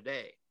joined the other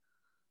day.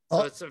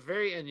 So it's a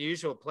very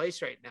unusual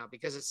place right now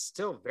because it's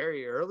still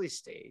very early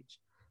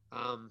stage.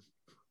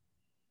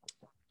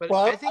 But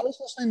well, I think I was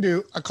listening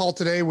to a call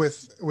today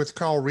with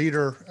Carl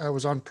Reeder. I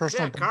was on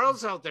personal. Yeah,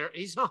 Carl's out there.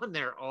 He's on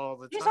there all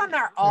the time. He's on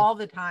there all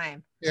the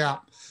time. Yeah.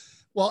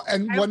 Well,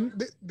 and when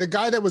the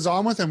guy that was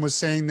on with him was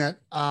saying that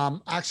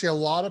actually a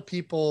lot of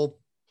people,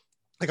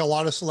 like a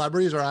lot of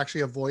celebrities, are actually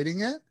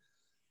avoiding it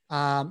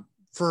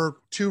for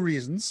 2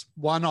 reasons.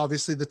 One,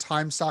 obviously the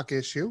time suck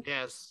issue.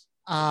 Yes,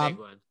 big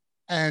one.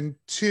 And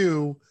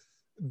 2,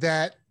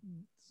 that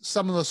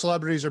some of the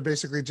celebrities are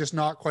basically just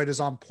not quite as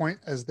on point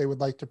as they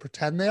would like to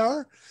pretend they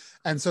are.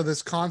 And so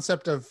this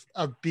concept of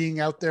being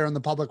out there in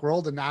the public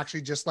world and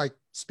actually just like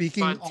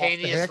speaking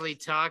spontaneously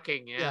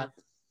talking, yeah,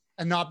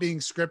 and not being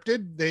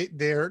scripted,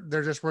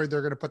 they're just worried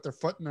they're going to put their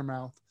foot in their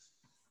mouth.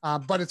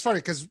 But it's funny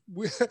because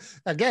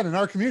again, in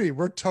our community,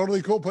 we're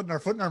totally cool putting our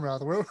foot in our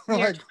mouth. We're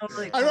like,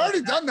 totally I've cool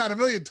already done that a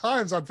million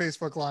times on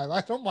Facebook Live. I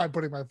don't mind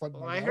putting my foot in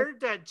my mouth. I heard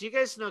that. Do you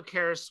guys know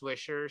Kara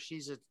Swisher?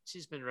 She's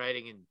been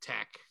writing in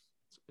tech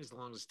as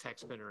long as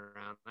tech's been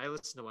around. I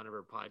listened to one of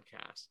her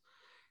podcasts,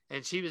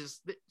 and she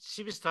was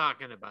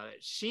talking about it.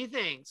 She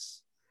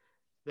thinks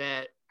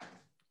that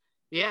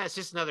it's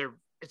just another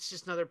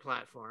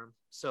platform.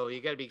 So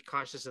you got to be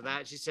cautious of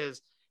that. She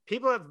says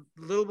people have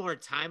a little more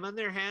time on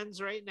their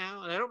hands right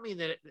now, and I don't mean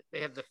that they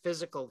have the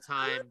physical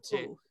time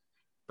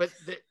but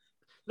I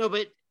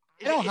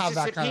don't have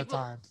that kind of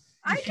time.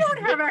 I don't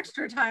have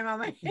extra time on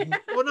my hands.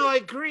 Well, no, I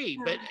agree,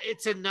 but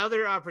it's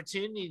another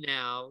opportunity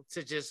now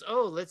to just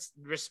let's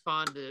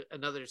respond to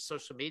another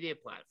social media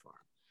platform.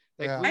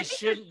 Like we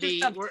shouldn't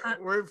be.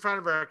 We're in front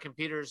of our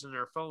computers and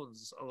our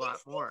phones a lot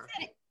more.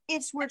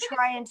 We're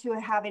trying to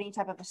have any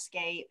type of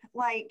escape.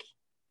 Like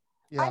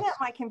I'm at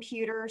my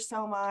computer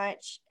so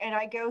much, and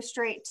I go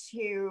straight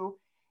to.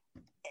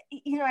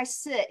 I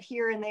sit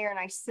here and there, and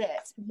I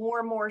sit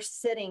more and more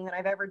sitting than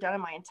I've ever done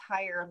in my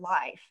entire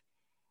life.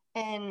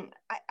 And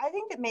I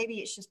think that maybe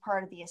it's just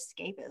part of the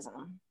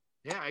escapism.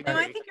 Yeah, I agree. No,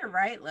 I think you're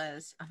right,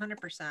 Liz.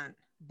 100%.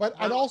 But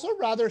I'd also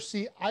rather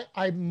see,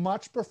 I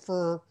much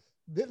prefer,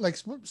 like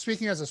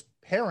speaking as a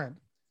parent,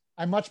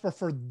 I much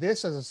prefer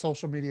this as a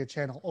social media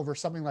channel over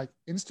something like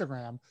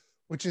Instagram,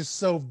 which is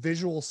so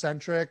visual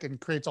centric and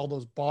creates all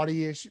those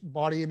body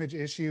image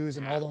issues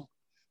and all the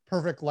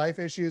perfect life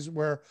issues,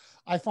 where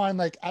I find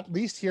like at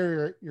least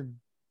here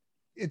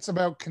it's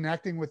about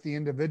connecting with the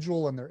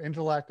individual and their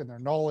intellect and their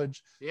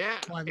knowledge. Yeah.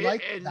 So I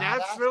And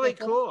that's really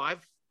cool.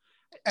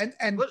 And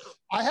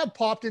I have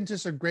popped into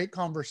some great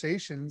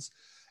conversations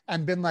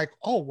and been like,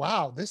 oh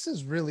wow, this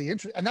is really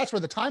interesting. And that's where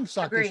the time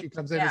suck issue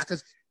comes in, is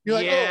because you're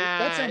like, oh,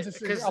 that sounds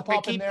interesting. Because I'll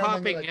pop they in keep there,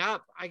 popping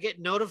up. I get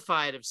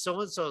notified if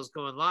so-and-so is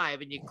going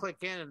live, and you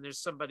click in and there's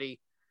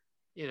somebody,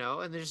 you know,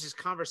 and there's these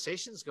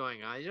conversations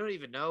going on. You don't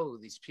even know who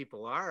these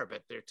people are,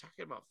 but they're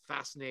talking about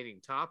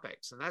fascinating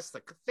topics. And that's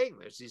the thing.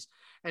 There's these,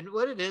 and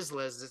what it is,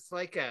 Liz, it's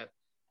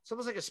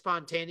almost like a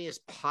spontaneous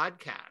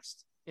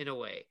podcast in a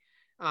way.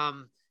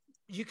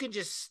 You can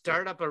just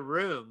start up a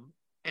room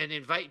and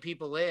invite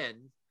people in,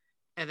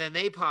 and then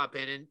they pop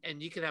in,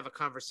 and you can have a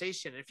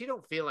conversation. And if you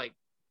don't feel like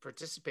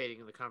participating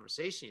in the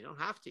conversation, you don't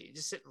have to. You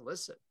just sit and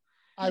listen.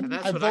 And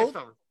that's what I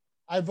found.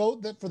 I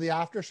vote that for the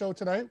after show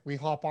tonight, we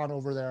hop on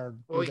over there.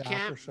 Well, we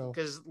can't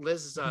because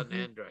Liz is on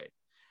Android.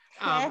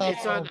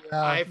 It's on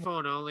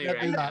iPhone only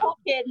right now.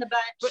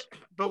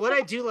 But what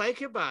I do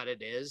like about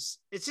it is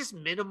it's just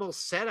minimal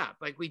setup.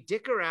 Like, we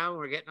dick around,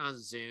 we're getting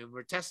on Zoom,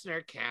 we're testing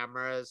our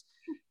cameras.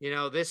 You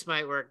know, this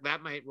might work,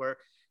 that might work.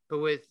 But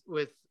with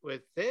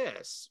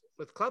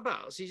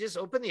Clubhouse, you just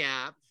open the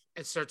app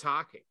and start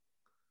talking.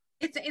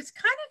 It's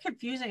kind of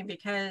confusing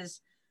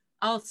because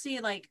I'll see,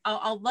 like,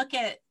 I'll look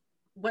at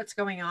what's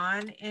going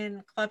on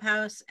in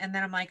Clubhouse, and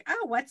then I'm like,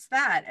 oh, what's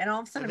that? And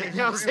all of a sudden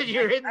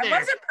you're in there. I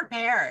wasn't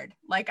prepared.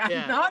 Like,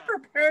 I'm not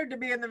prepared to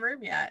be in the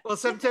room yet. Well,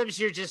 sometimes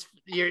it's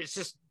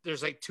just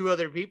there's like two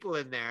other people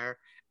in there,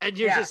 and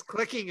you're just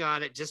clicking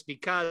on it just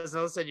because, and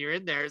all of a sudden you're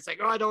in there. It's like,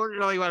 oh, I don't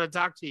really want to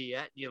talk to you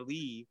yet. You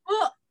leave.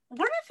 Well,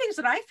 one of the things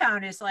that I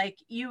found is, like,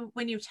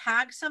 when you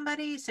tag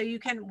somebody, so you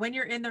can, when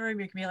you're in the room,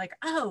 you can be like,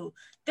 oh,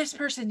 this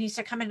person needs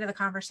to come into the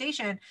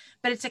conversation,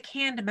 but it's a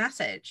canned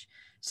message.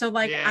 So,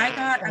 like, I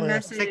got a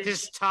message. It's like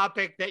this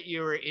topic that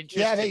you were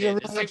interested in.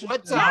 It's like,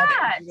 what's up?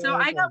 So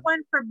I got one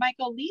from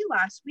Michael Lee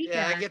last weekend.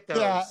 Yeah, I get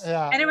those.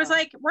 And it was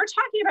like, we're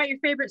talking about your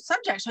favorite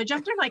subject. So I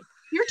jumped in, like,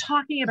 you're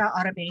talking about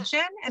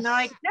automation? And they're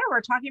like, no,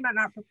 we're talking about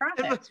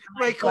not-for-profits.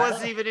 Mike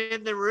wasn't even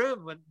in the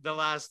room when the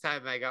last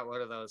time I got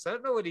one of those. I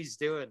don't know what he's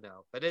doing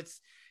though, but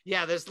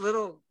there's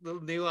little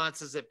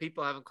nuances that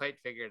people haven't quite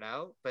figured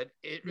out, but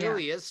it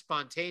really is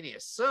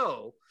spontaneous.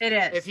 So it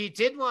is. If you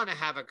did want to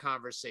have a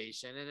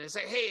conversation and it's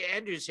like, hey,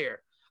 Andrew's here.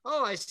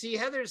 Oh, I see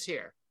Heather's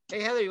here.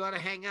 Hey, Heather, you want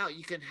to hang out?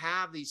 You can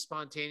have these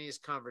spontaneous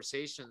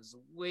conversations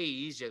way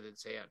easier than,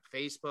 say, on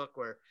Facebook,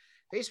 where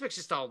Facebook's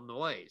just all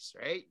noise,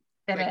 right?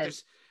 It is.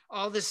 There's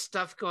all this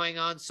stuff going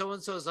on.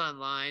 So-and-so's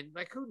online.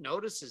 Like, who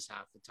notices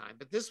half the time?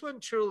 But this one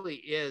truly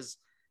is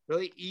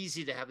really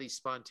easy to have these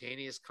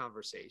spontaneous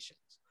conversations.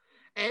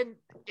 And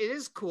it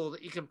is cool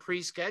that you can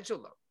pre-schedule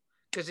them.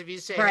 Because if you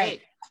say,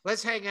 hey,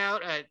 let's hang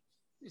out at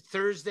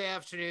Thursday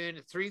afternoon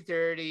at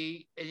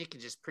 3:30, and you can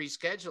just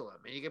pre-schedule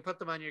them, and you can put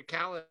them on your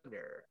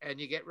calendar, and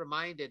you get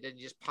reminded, and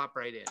you just pop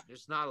right in.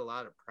 There's not a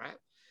lot of prep.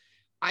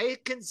 I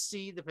can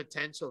see the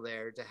potential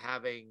there to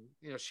having,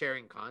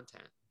 sharing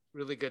content,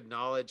 really good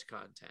knowledge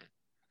content.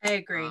 I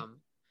agree.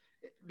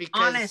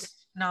 Because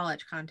honest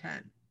knowledge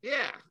content.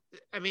 Yeah.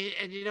 I mean,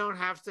 and you don't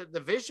have to, the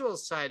visual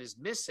side is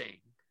missing.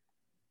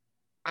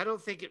 I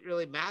don't think it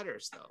really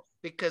matters though,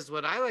 because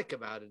what I like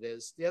about it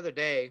is the other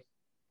day,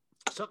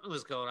 something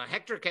was going on.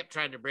 Hector kept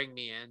trying to bring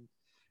me in,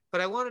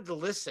 but I wanted to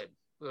listen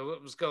to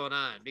what was going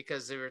on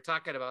because they were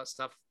talking about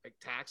stuff like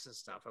tax and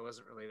stuff. I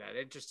wasn't really that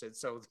interested.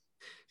 So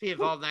be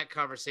involved in that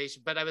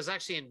conversation, but I was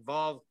actually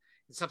involved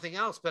in something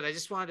else, but I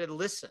just wanted to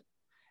listen.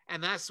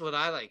 And that's what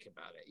I like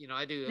about it.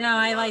 I do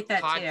I like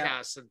that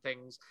podcasts too. And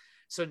things.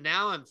 So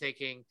now I'm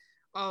thinking,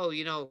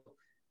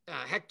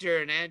 Hector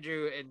and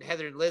Andrew and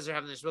Heather and Liz are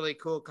having this really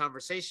cool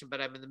conversation,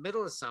 but I'm in the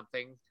middle of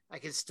something. I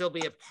can still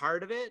be a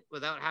part of it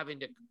without having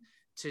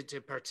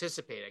to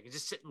participate. I can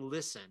just sit and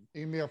listen.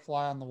 You can be a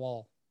fly on the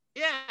wall.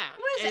 Yeah.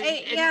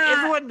 And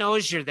everyone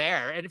knows you're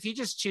there. And if you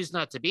just choose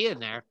not to be in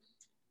there,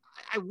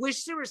 I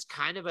wish there was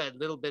kind of a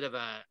little bit of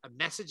a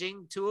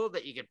messaging tool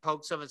that you could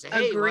poke someone and say,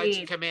 hey, why don't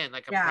you come in?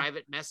 Like a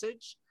private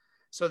message,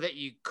 so that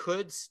you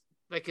could,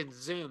 like in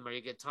Zoom, or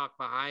you could talk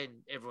behind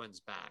everyone's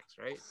backs,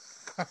 right?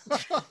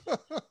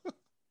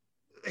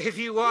 If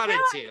you wanted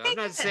to. I'm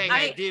not saying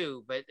I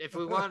do, but if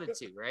we wanted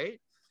to, right?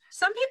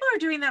 Some people are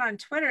doing that on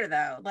Twitter,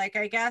 though. Like,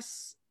 I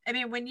guess,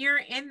 when you're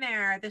in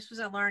there, this was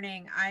a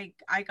learning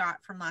I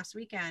got from last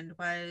weekend,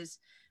 was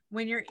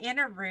when you're in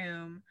a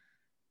room,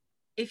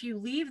 if you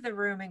leave the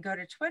room and go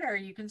to Twitter,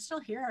 you can still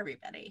hear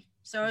everybody.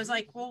 So I was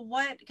like, well,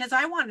 what? Because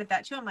I wanted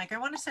that too. I'm like, I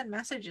want to send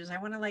messages. I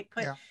want to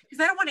because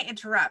I don't want to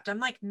interrupt. I'm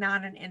like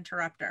not an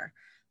interrupter.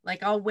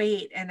 Like, I'll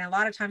wait. And a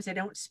lot of times I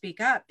don't speak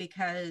up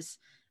because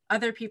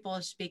other people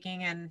are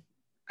speaking and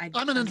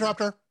I'm an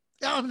interrupter.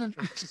 Yeah, I'm an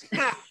interrupter.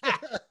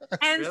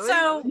 And really?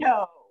 So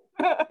no.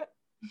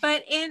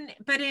 But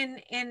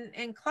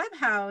in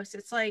Clubhouse,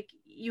 it's like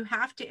you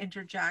have to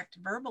interject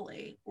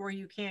verbally, or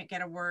you can't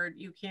get a word.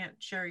 You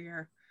can't share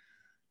your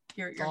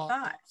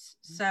thoughts.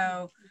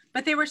 So,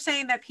 but they were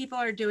saying that people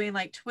are doing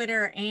like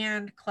Twitter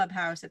and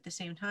Clubhouse at the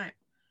same time.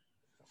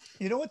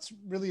 You know what's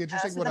really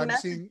interesting? So what the I'm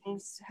seeing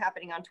is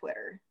happening on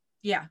Twitter.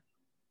 Yeah.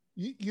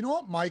 You know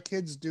what my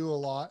kids do a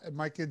lot, and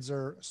my kids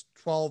are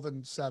 12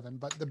 and 7,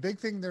 but the big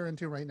thing they're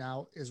into right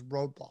now is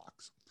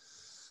Roblox.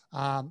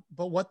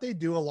 But what they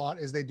do a lot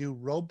is they do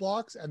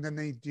Roblox, and then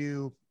they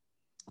do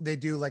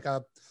like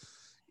a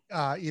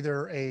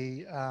either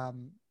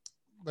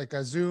like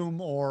a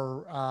Zoom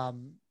or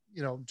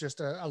just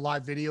a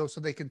live video,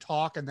 so they can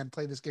talk and then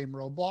play this game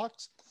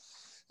Roblox.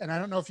 And I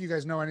don't know if you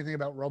guys know anything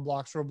about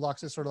Roblox.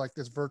 Roblox is sort of like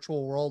this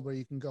virtual world where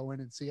you can go in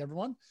and see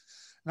everyone.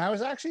 And I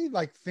was actually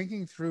like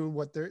thinking through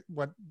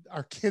what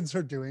our kids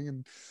are doing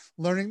and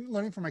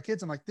learning from my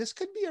kids. I'm like, this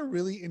could be a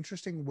really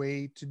interesting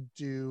way to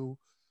do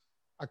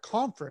a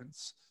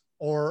conference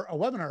or a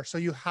webinar. So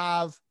you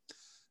have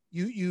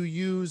you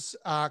use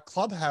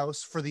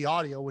Clubhouse for the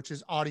audio, which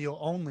is audio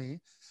only,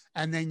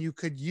 and then you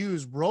could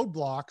use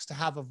Roblox to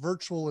have a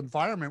virtual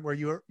environment where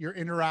you're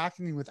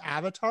interacting with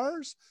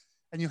avatars,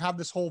 and you have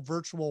this whole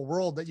virtual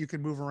world that you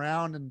can move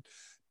around and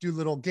do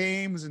little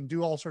games and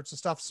do all sorts of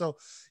stuff. So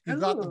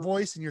you've got the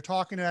voice and you're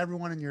talking to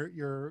everyone and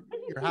you're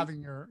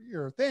having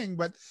your thing.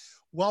 But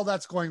while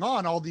that's going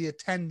on, all the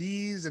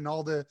attendees and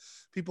all the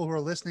people who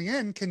are listening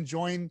in can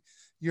join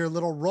your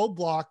little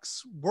Roblox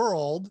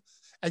world,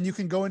 and you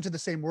can go into the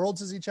same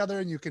worlds as each other,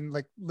 and you can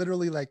like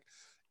literally like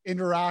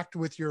interact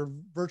with your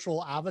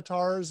virtual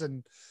avatars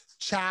and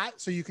chat.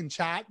 So you can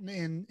chat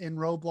in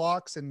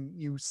Roblox, and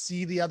you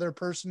see the other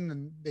person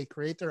and they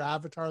create their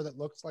avatar that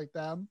looks like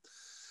them.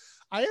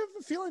 I have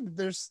a feeling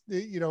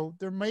that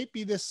there might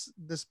be this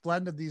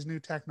blend of these new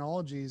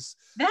technologies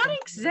that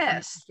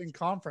exists in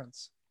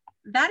conference.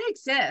 That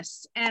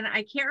exists, and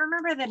I can't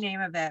remember the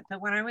name of it,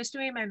 but when I was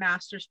doing my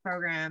master's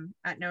program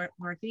at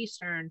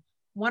Northeastern,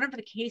 one of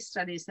the case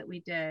studies that we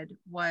did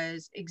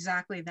was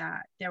exactly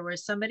that. There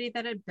was somebody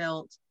that had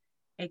built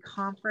a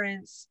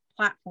conference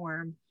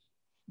platform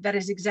that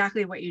is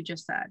exactly what you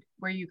just said,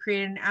 where you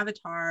create an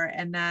avatar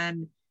and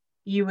then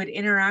you would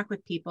interact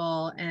with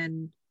people,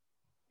 and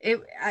it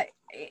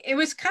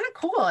was kind of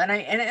cool.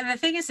 And the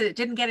thing is that it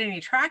didn't get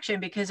any traction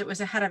because it was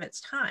ahead of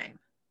its time.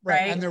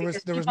 Right. And there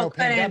was no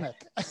pandemic.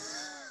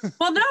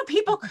 Well, no,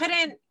 people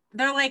couldn't.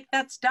 They're like,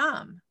 that's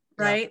dumb.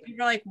 Right. Yeah.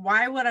 People are like,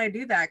 why would I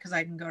do that? Because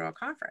I can go to a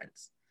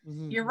conference.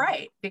 Mm-hmm. You're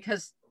right.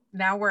 Because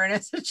now we're in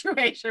a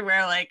situation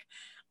where like,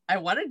 I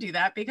want to do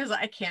that because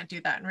I can't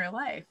do that in real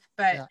life.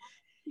 But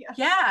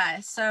yeah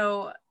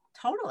so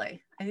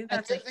totally. I think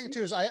that's the thing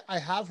too is I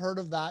have heard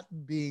of that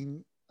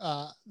being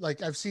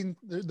like I've seen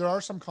there are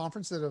some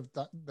conferences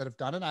that have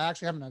done it. I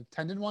actually haven't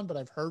attended one, but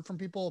I've heard from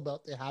people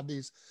about they have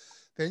these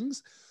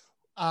things.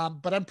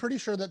 But I'm pretty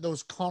sure that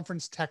those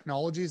conference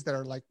technologies that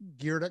are like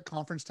geared at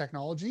conference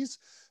technologies,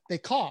 they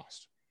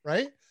cost,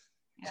 right?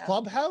 Yeah.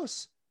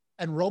 Clubhouse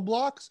and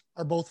Roblox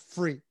are both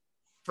free.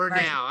 For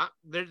now,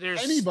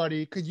 there's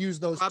anybody could use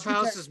those.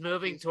 Clubhouse is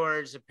moving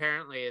towards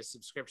apparently a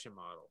subscription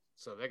model,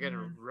 so they're going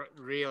to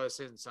reel us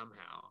in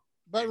somehow.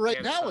 But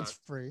right now it's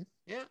free.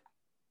 Yeah.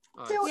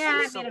 So yeah,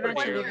 I mean,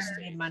 eventually they're going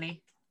to need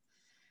money.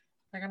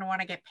 They're going to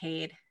want to get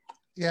paid.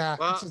 Yeah.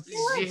 Well,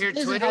 you hear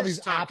Twitter's how these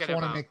talking apps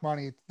want to make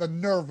money. The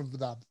nerve of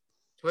them.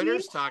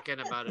 Twitter's talking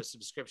about a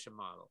subscription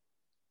model.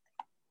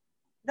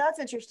 That's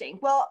interesting.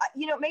 Well,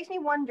 it makes me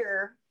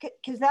wonder,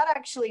 because that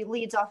actually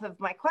leads off of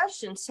my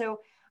question. So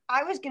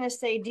I was going to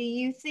say, do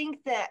you think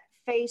that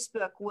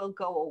Facebook will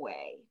go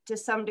away to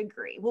some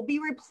degree, will be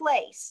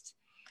replaced?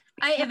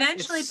 I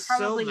eventually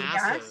probably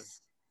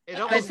yes. It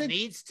almost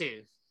needs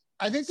to.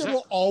 I think there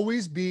will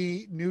always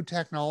be new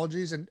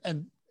technologies,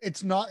 and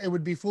it's not, it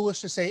would be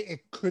foolish to say it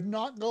could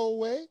not go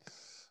away,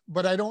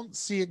 but I don't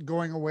see it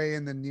going away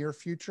in the near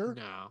future.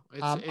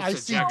 No, I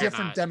see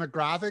different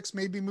demographics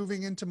maybe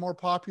moving into more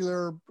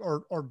popular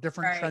or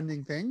different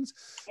trending things.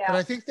 Yeah. But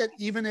I think that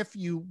even if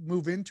you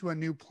move into a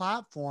new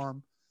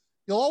platform,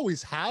 you'll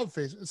always have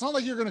Facebook. It's not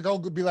like you're going to go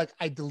be like,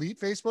 I delete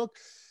Facebook.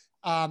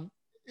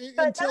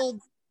 Until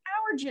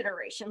our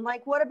generation.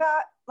 Like, what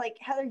about like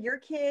Heather, your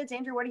kids?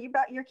 Andrew, what are you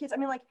about your kids? I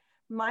mean, like,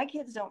 my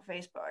kids don't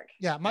Facebook.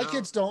 Yeah, my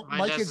kids don't.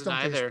 My kids don't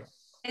either. Facebook.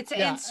 It's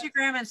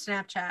Instagram and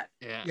Snapchat.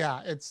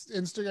 Yeah, it's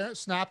Instagram,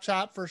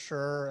 Snapchat for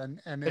sure,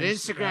 and but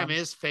Instagram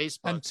is Facebook,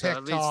 and so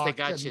at least they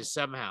got you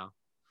somehow.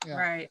 Yeah.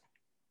 Right.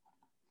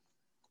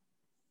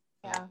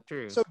 Yeah.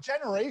 True. So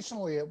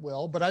generationally, it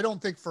will, but I don't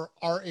think for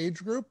our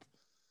age group,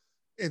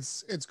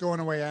 it's going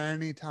away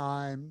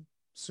anytime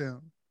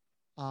soon.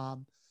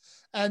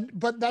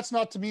 But that's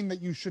not to mean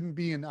that you shouldn't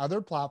be in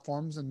other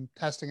platforms and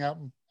testing out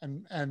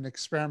and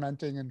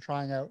experimenting and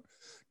trying out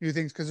new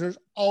things, because there's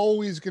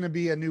always going to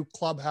be a new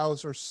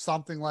Clubhouse or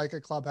something like a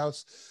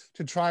Clubhouse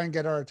to try and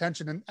get our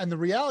attention. And the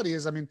reality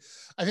is, I mean,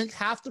 I think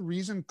half the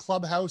reason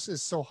Clubhouse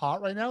is so hot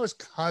right now is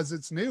because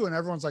it's new and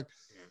everyone's like,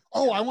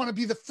 oh, I want to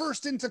be the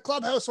first into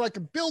Clubhouse so I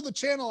can build a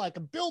channel, I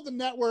can build a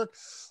network.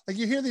 Like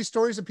you hear these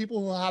stories of people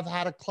who have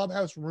had a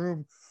Clubhouse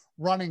room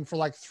running for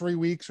like 3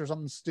 weeks or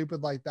something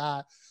stupid like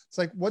that. It's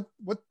like, what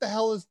the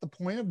hell is the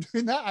point of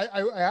doing that?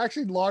 I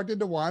actually logged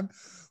into one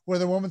where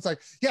the woman's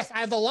like, yes, I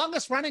have the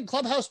longest running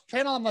Clubhouse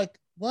channel. I'm like,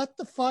 what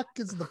the fuck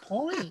is the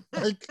point?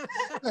 Like,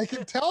 I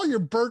can tell you're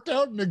burnt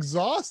out and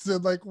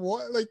exhausted. Like,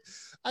 what? Like,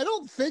 I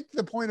don't think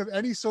the point of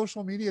any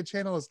social media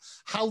channel is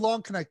how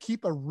long can I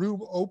keep a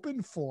room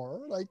open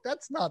for? Like,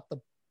 that's not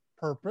the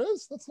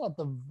purpose. That's not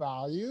the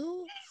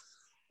value,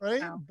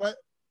 right? No. But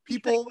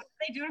people, like, what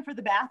are they doing for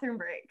the bathroom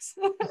breaks?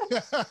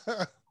 What's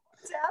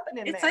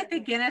happening? It's there? like the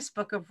Guinness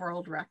Book of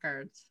World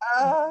Records.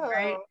 Oh,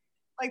 right?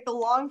 Like the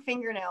long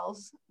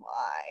fingernails.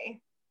 Why?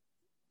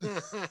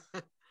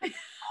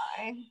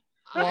 Why?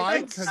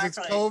 Why? Because it's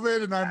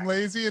COVID and I'm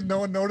lazy and no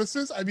one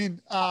notices. I mean,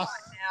 now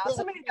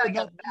somebody's got to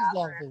go to the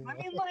bathroom. I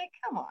mean, like,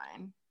 come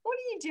on. What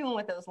are you doing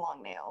with those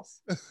long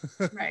nails?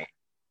 Right.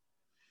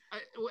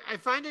 I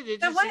find it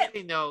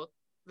interesting though.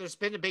 There's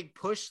been a big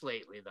push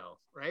lately, though,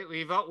 right?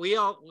 We've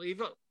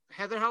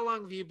Heather, how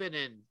long have you been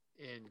in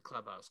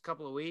Clubhouse? A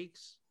couple of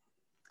weeks?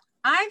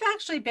 I've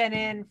actually been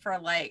in for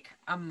like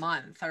a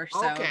month or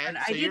so, okay, but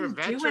so I didn't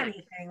do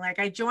anything. Like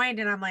I joined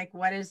and I'm like,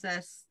 what is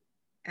this?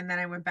 And then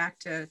I went back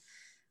to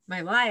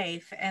my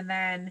life. And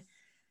then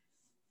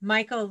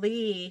Michael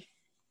Lee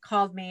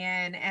called me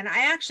in and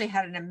I actually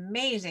had an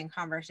amazing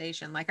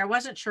conversation. Like I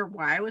wasn't sure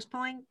why I was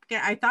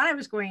I thought I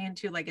was going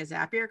into like a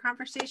Zapier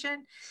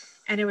conversation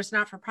and it was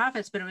not for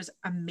profits, but it was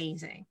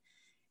amazing.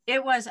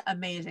 It was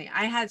amazing.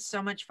 I had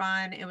so much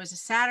fun. It was a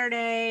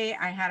Saturday.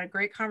 I had a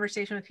great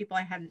conversation with people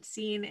I hadn't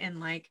seen in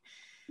like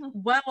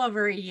well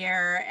over a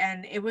year.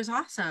 And it was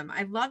awesome.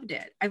 I loved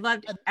it. I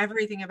loved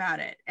everything about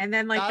it. And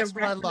then like the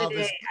rest of the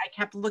day, I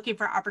kept looking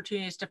for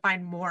opportunities to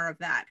find more of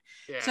that.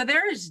 Yeah. So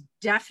there is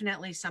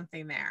definitely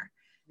something there.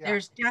 Yeah.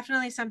 There's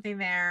definitely something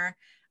there.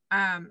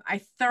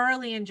 I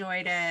thoroughly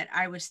enjoyed it.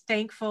 I was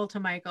thankful to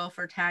Michael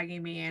for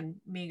tagging me and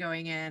me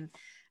going in.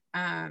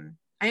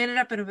 I ended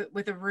up in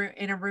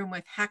a room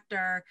with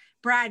Hector.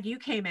 Brad, you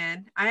came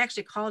in. I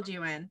actually called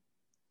you in.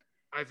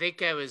 I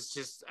think I was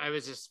just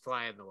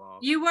flying the wall.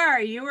 You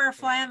were a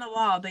fly on the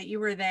wall, but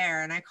you were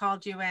there, and I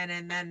called you in,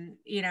 and then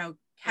Kathy.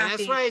 And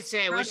that's why I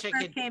say I wish I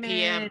could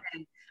PM.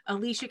 And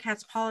Alicia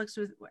Katz-Pollux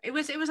it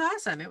was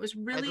awesome. It was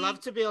really. I'd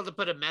love to be able to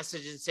put a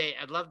message and say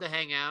I'd love to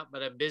hang out,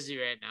 but I'm busy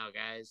right now,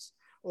 guys.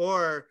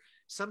 Or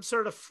some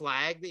sort of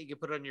flag that you could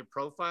put on your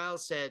profile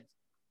said,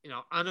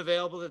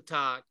 unavailable to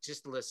talk,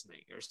 just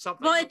listening or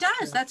something. Well, it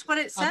does. That's what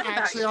it said. I'm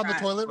actually on the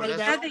toilet right now. It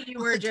said that you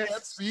were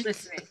just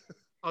listening.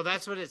 Oh,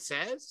 that's what it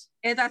says?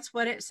 And that's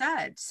what it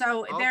said.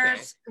 So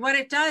there's what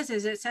it does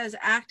is it says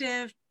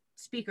active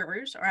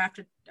speakers or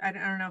I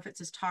don't know if it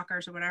says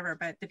talkers or whatever,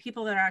 but the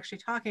people that are actually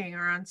talking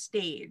are on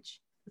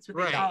stage. That's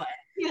what they call it.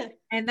 Yeah.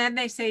 And then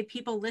they say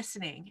people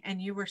listening,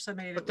 and you were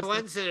somebody that. But the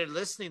ones that are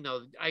listening,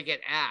 though, I get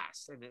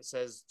asked, and it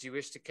says, "Do you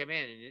wish to come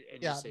in?"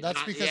 And yeah, you say,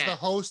 that's because the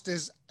host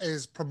is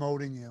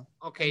promoting you.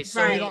 Okay,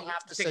 so you don't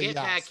have to say get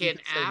back in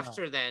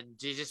after. Then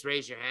do you just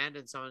raise your hand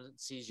and someone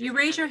sees you? You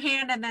raise your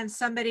hand, and then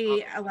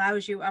somebody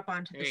allows you up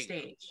onto the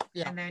stage,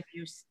 and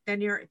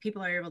then your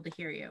people are able to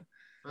hear you.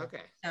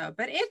 Okay. So,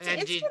 but it's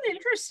been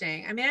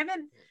interesting. I mean,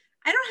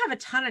 I don't have a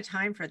ton of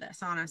time for this,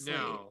 honestly.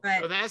 No,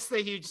 but that's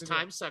the huge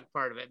time suck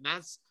part of it, and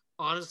that's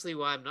honestly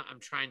why I'm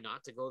trying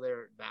not to go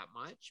there that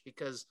much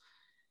because,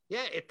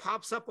 it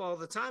pops up all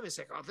the time. It's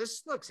like, oh,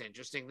 this looks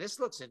interesting. This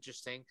looks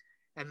interesting,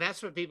 and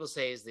that's what people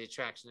say is the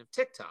attraction of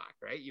TikTok,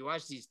 right? You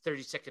watch these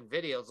 30-second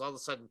videos, all of a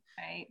sudden,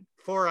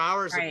 4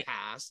 hours have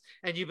passed,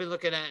 and you've been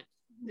looking at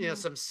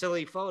some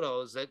silly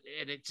photos and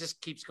it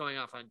just keeps going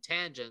off on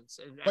tangents.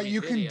 But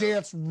you can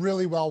dance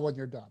really well when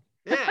you're done.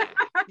 Yeah,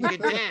 you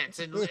can dance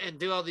and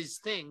do all these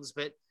things,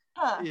 but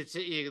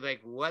you're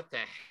like, what the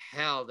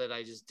hell did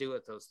I just do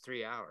with those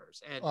 3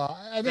 hours?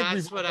 And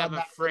that's what I'm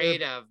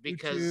afraid of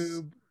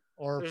because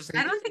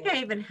I don't think I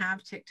even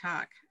have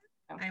TikTok.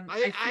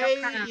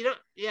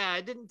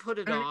 I didn't put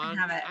it on.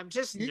 I'm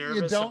just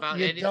nervous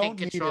about anything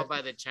controlled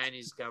by the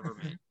Chinese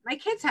government. My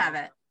kids have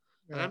it.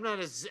 And I'm not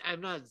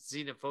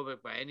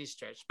xenophobic by any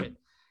stretch, but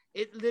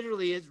it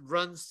literally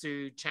runs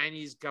through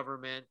Chinese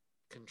government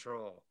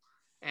control.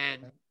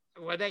 And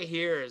what I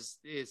hear is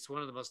it's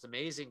one of the most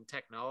amazing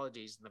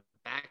technologies, and the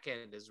back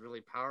end is really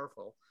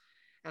powerful.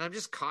 And I'm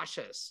just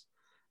cautious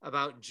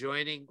about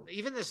joining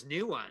even this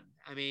new one.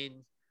 I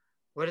mean,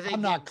 what are they?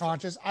 I'm not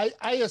conscious. I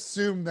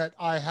assume that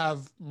I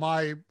have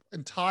my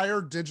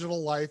entire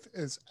digital life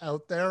is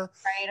out there,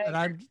 and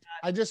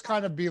I just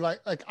kind of be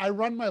like I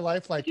run my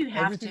life like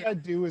everything I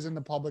do is in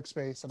the public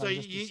space. And so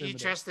you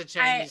trust the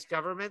Chinese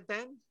government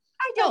then?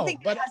 I don't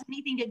think that has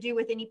anything to do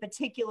with any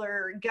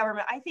particular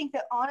government. I think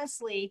that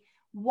honestly,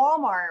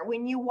 Walmart,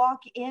 when you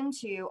walk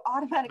into,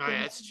 automatically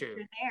you're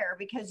there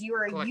because you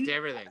are using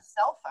a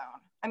cell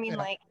phone. I mean,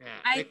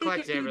 they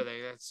collect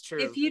everything. That's true.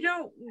 If you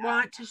don't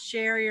want to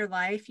share your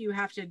life, you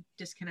have to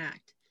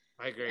disconnect.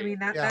 I agree. I mean,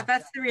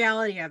 that's the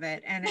reality of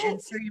it. And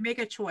so you make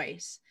a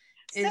choice.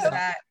 Is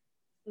that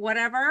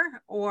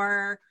whatever,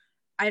 or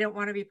I don't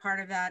want to be part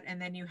of that.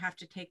 And then you have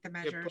to take the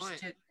measures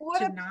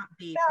to not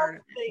be part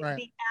of it.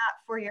 The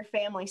app for your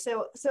family.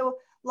 So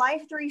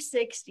Life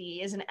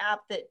 360 is an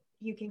app that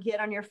you can get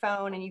on your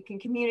phone, and you can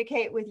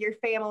communicate with your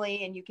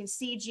family, and you can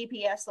see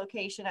GPS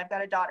location. I've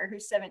got a daughter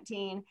who's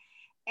 17.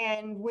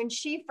 And when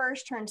she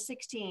first turned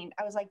 16,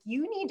 I was like,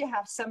 you need to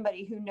have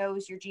somebody who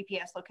knows your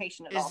GPS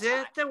location at all times. Is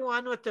that the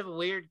one with the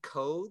weird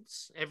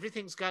codes?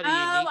 Everything's got a unique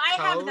code. I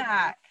have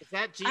that. Is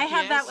that GPS? I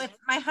have that with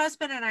my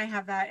husband, and I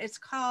have that. It's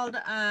called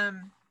no,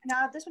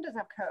 this one doesn't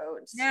have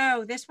codes.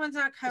 No, this one's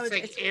not codes. It's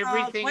like it's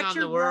everything called, on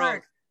the world.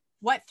 Word?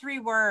 What 3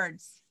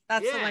 words?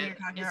 That's the one you're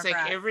talking about. It's like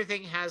Brad.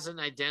 Everything has an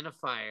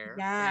identifier.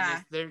 Yeah.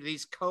 And there are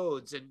these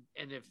codes, and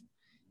if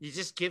you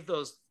just give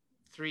those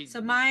 3.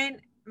 So mine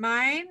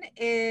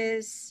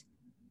is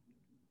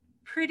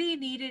pretty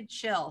needed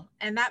chill,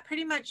 and that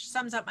pretty much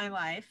sums up my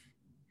life.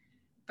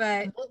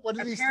 But what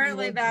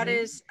apparently that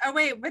is. Oh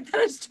wait, but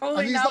that is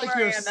totally not where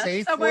I am.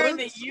 That's somewhere in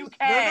the UK.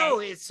 No,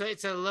 it's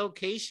a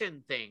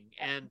location thing,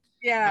 and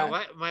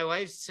my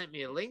wife sent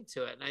me a link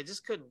to it, and I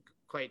just couldn't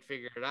quite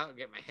figure it out and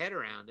get my head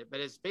around it.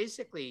 But it's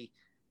basically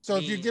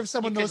if you give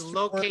someone those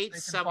locate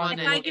someone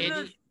in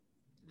any.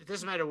 It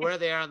doesn't matter where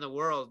they are in the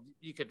world,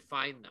 you could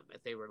find them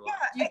if they were lost.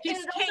 You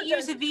just can't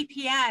use a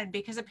VPN,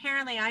 because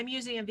apparently I'm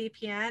using a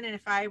VPN, and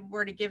if I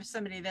were to give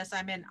somebody this,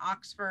 I'm in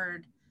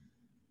Oxford,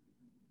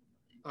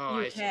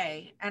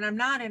 UK, and I'm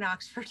not in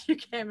Oxford,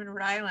 UK. I'm in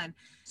Rhode Island.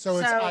 So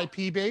it's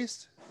IP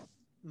based?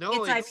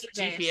 No, it's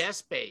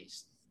GPS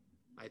based,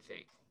 I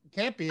think. It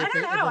can't be. I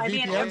don't know. I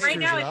mean, right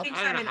now it thinks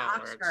I'm in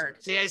Oxford.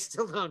 See, I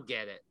still don't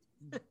get it.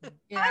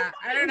 Yeah,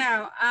 I don't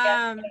know.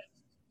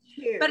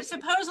 But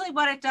supposedly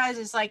what it does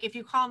is, like, if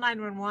you call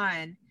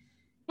 911,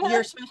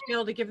 you're supposed to be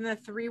able to give them the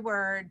 3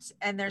 words,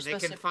 and they're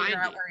supposed to figure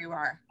out where you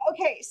are.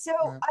 Okay, so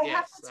I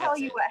have to tell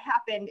you what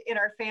happened in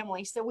our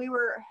family. So we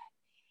were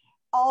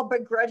all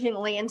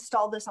begrudgingly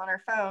installed this on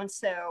our phone,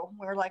 so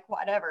we were like,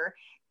 whatever.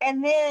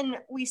 And then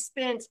we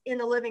spent in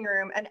the living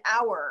room an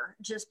hour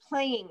just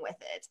playing with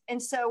it.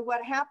 And so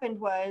what happened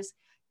was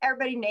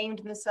everybody named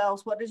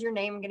themselves, what is your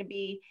name going to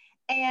be?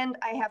 And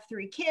I have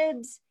 3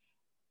 kids,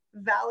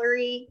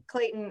 Valerie,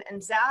 Clayton,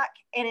 and Zach.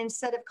 And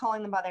instead of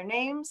calling them by their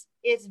names,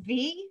 it's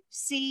V,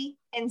 C,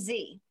 and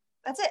Z.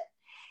 That's it.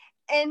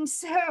 And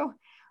so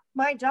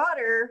my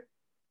daughter,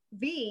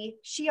 V,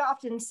 she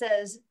often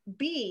says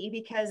B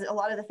because a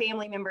lot of the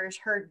family members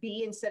heard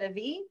B instead of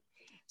V.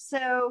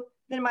 So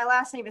then my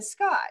last name is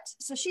Scott.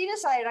 So she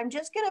decided I'm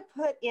just going to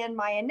put in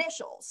my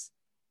initials,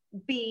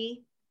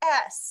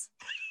 B.S.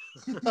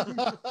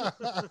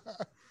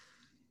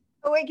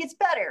 Oh, it gets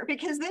better,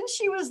 because then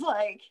she was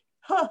like,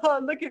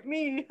 look at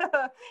me.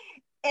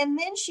 And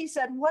then she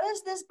said, what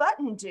does this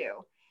button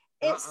do?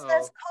 It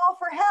says call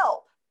for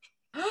help.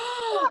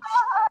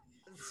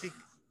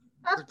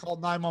 They're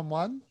called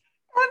 911?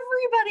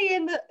 Everybody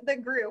in the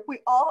group, we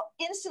all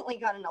instantly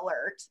got an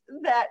alert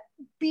that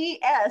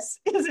BS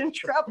is in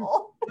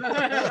trouble.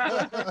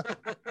 That's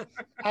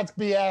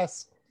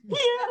BS. Yeah,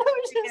 it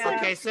was just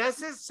okay, so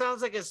this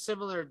sounds like a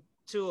similar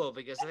tool,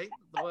 because I think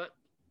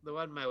the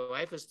one my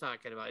wife was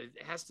talking about, it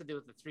has to do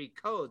with the 3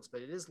 codes,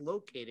 but it is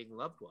locating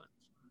loved ones.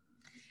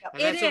 Yep.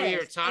 And that's what we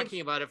were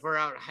talking about. If we're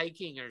out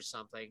hiking or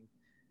something,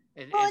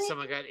 and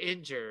someone got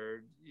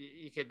injured,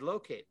 you could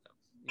locate them.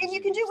 And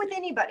you can do it with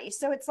anybody.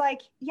 So it's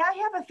like, yeah, I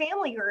have a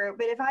family group,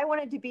 but if I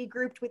wanted to be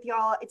grouped with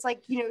y'all, it's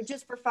like,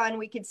 just for fun,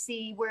 we could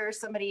see where's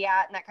somebody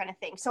at and that kind of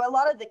thing. So a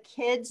lot of the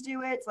kids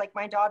do it. It's like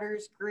my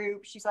daughter's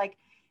group. She's like,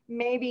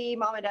 maybe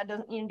mom and dad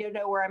doesn't need to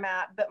know where I'm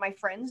at, but my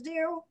friends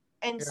do.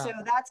 And so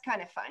that's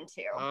kind of fun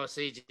too. Oh,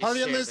 so you just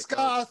party at Liz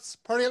Scott's.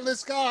 Party at Liz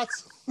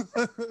Scott's.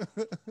 So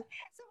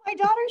my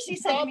daughter, she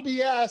said, "It's not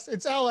BS.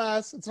 It's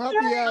LS. It's not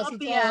BS.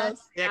 It's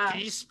LS." Yeah, can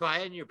you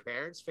spy on your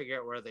parents, figure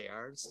out where they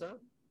are and stuff?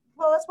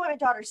 Well, that's what my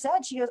daughter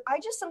said. She goes, "I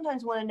just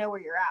sometimes want to know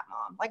where you're at,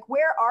 Mom. Like,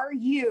 where are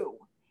you?"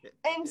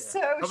 And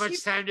so, how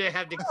much time do I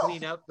have to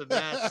clean up the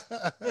mess?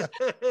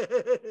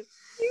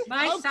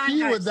 How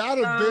key would that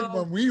have been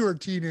when we were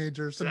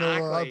teenagers to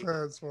know where our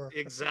parents were?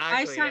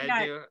 Exactly.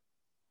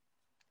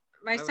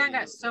 My son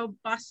got so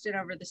busted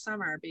over the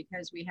summer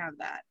because we have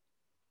that.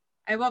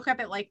 I woke up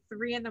at like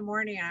 3 a.m.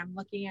 and I'm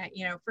looking at,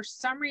 for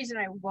some reason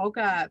I woke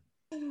up,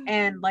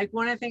 and like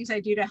one of the things I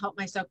do to help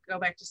myself go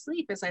back to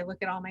sleep is I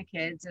look at all my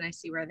kids and I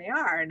see where they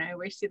are, and I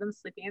always see them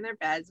sleeping in their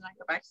beds, and I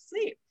go back to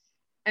sleep.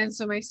 And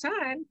so my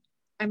son,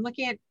 I'm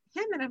looking at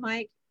him and I'm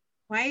like,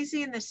 why is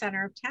he in the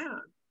center of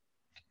town?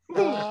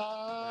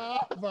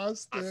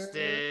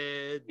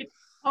 Busted. He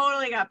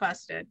totally got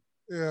busted.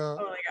 Yeah.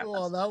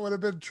 Well, that would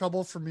have been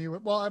trouble for me.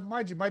 Well,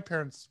 mind you, my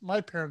parents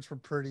were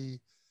pretty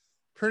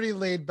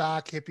laid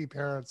back hippie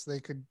parents. They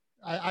could,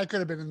 I could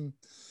have been in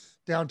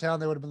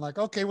downtown. They would have been like,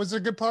 okay, was it a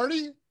good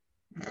party?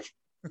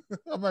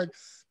 I'm like,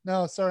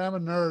 no, sorry, I'm a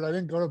nerd. I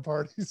didn't go to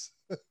parties.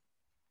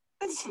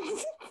 I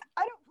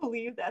don't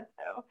believe that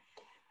though.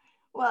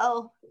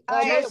 Well, you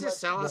guys just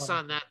sell us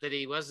on that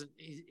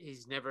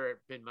he's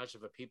never been much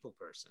of a people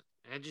person.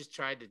 I just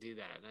tried to do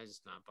that, and I'm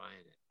just not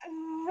buying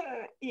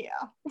it. Yeah.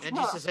 And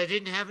he says, I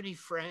didn't have any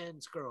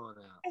friends growing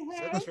up. Is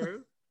that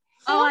true?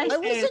 Oh, I was a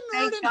nerd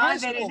thank in high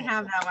God they didn't school.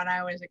 have that when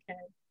I was a kid.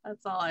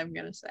 That's all I'm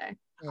gonna say.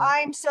 Yeah.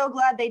 I'm so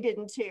glad they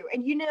didn't too.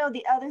 And you know,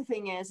 the other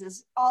thing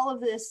is all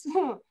of this,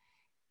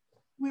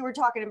 we were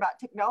talking about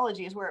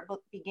technology is where it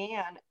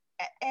began.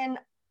 And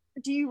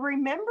do you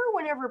remember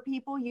whenever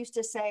people used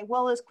to say,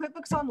 well, is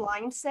QuickBooks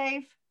Online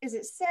safe? Is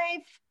it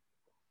safe?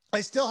 I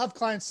still have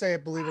clients say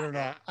it, believe it or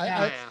not. I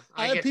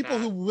have get people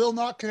that. who will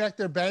not connect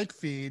their bank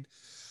feed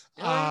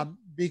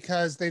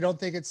because they don't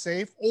think it's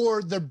safe,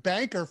 or their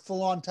banker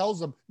full on tells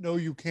them, no,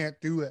 you can't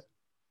do it.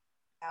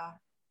 Yeah.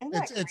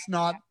 It's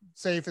not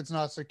safe. It's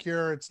not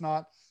secure. It's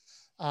not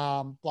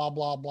blah,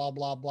 blah, blah,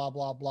 blah, blah,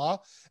 blah, blah.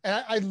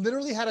 And I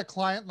literally had a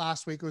client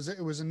last week.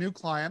 It was a new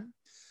client.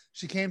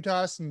 She came to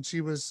us and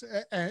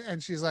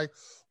she's like,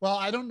 well,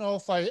 I don't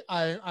know if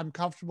I'm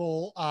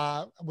comfortable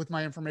with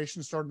my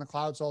information stored in the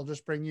cloud. So I'll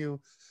just bring you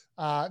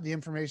the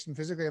information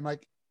physically. I'm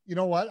like, you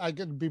know what? I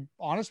could be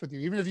honest with you.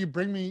 Even if you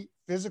bring me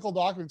physical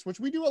documents, which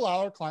we do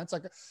allow our clients,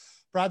 like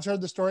Brad's heard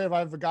the story of I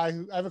have a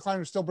client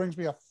who still brings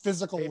me a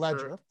physical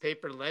ledger.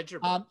 Paper ledger.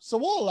 So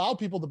we'll allow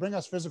people to bring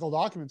us physical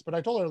documents, but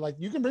I told her, like,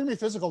 you can bring me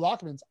physical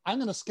documents. I'm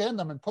going to scan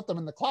them and put them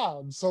in the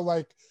cloud. So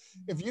like,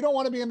 if you don't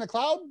want to be in the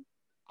cloud,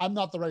 I'm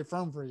not the right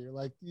firm for you.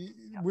 Like,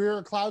 we're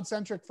a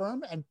cloud-centric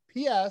firm. And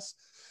PS,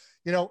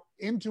 you know,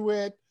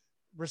 Intuit,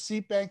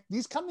 Receipt Bank,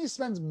 these companies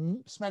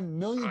spend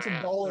millions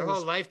of dollars. Their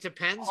whole life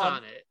depends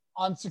on it.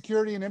 On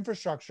security and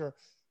infrastructure.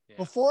 Yeah.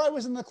 Before I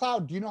was in the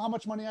cloud, do you know how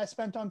much money I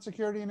spent on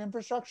security and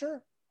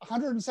infrastructure?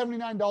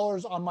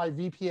 $179 on my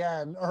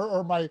VPN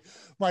or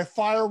my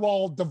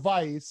firewall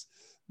device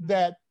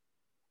that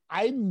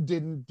I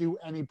didn't do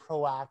any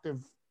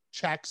proactive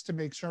checks to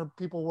make sure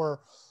people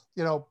were,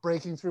 you know,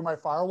 breaking through my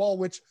firewall,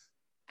 which,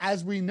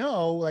 as we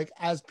know, like,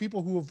 as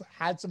people who have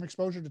had some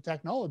exposure to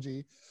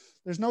technology,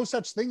 there's no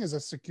such thing as a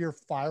secure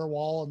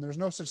firewall and there's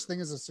no such thing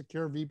as a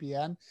secure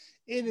VPN.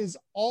 It is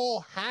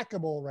all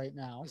hackable right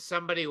now. If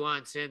somebody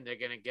wants in, they're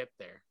going to get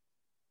there.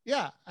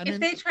 Yeah. I mean, if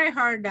they try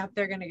hard enough,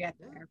 they're going to get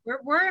there.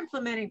 We're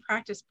implementing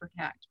Practice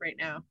Protect right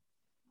now.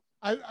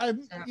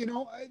 You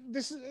know,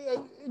 this is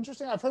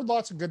interesting. I've heard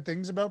lots of good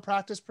things about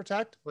Practice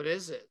Protect. What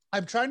is it?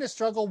 I'm trying to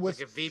struggle with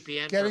like a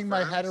VPN getting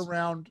my head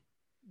around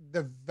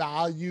the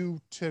value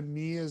to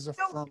me as a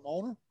firm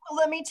owner. Well,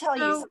 let me tell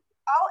you,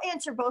 I'll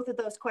answer both of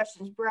those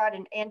questions, Brad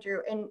and Andrew,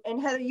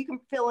 and Heather, you can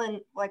fill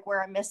in like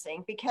where I'm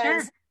missing,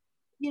 because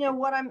you know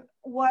what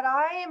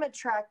I am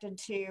attracted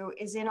to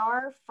is in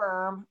our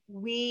firm,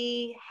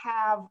 we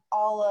have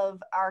all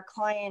of our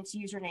clients'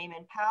 username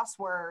and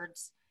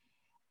passwords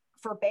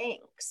for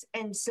banks.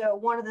 And so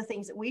one of the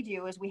things that we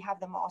do is we have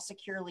them all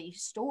securely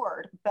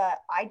stored, but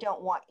I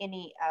don't want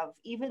any of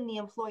even the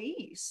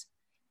employees,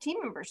 team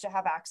members, to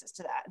have access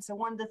to that. And so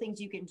one of the things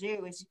you can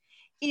do is,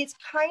 it's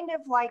kind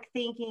of like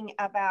thinking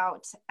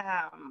about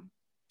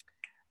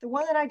the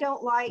one that I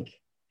don't like.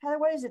 Heather,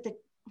 what is it?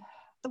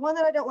 The one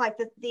that I don't like,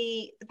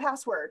 the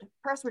password.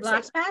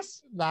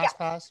 LastPass?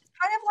 LastPass.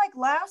 Kind of like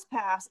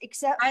LastPass,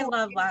 except I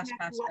love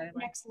LastPass.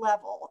 Next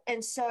level.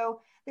 And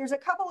so there's a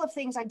couple of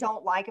things I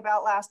don't like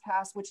about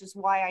LastPass, which is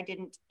why I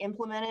didn't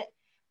implement it.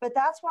 But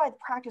that's why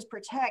Practice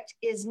Protect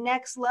is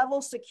next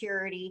level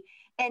security.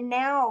 And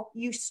now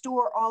you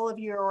store all of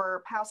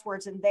your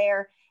passwords in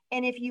there.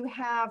 And if you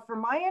have,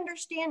 from my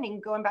understanding,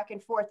 going back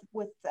and forth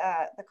with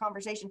the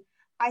conversation,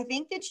 I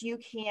think that you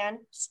can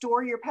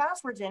store your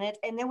passwords in it.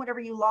 And then whenever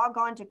you log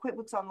on to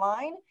QuickBooks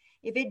Online,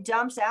 if it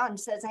dumps out and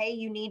says, hey,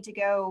 you need to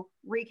go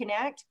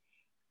reconnect,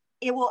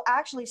 it will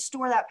actually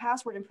store that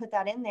password and put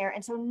that in there.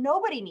 And so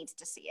nobody needs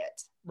to see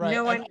it. Right.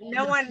 No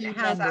one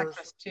has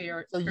access to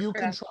your. So you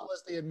control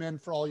as the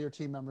admin for all your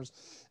team members.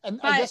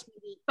 And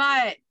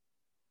but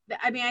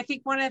I mean, I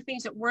think one of the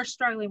things that we're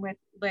struggling with,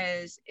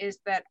 Liz, is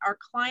that our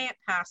client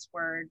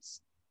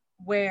passwords,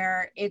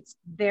 where it's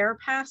their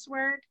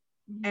password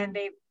and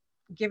they've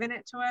given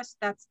it to us,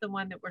 that's the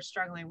one that we're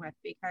struggling with,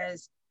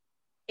 because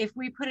if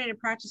we put it in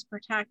Practice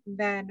Protect,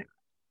 then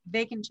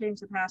they can change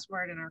the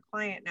password, and our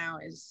client now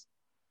is.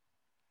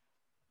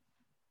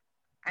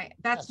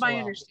 That's my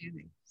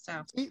understanding.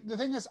 So see, the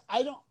thing is,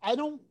 I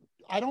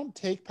don't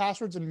take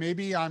passwords, and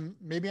maybe I'm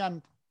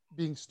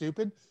being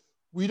stupid.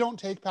 We don't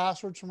take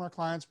passwords from our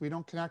clients. We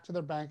don't connect to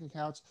their bank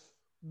accounts.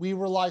 We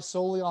rely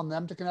solely on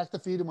them to connect the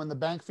feed. And when the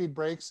bank feed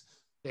breaks,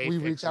 we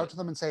reach out to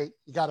them and say,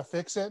 you got to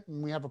fix it.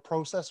 And we have a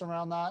process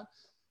around that.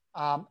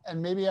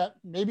 And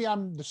maybe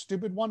I'm the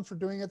stupid one for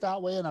doing it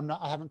that way. And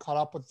I haven't caught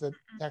up with the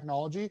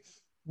technology.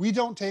 We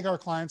don't take our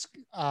clients'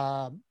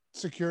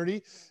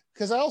 security,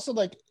 because I also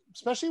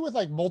especially with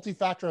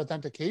multi-factor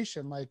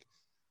authentication,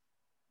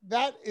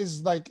 that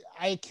is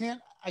I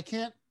can't,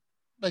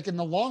 in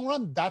the long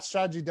run, that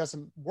strategy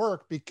doesn't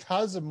work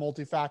because of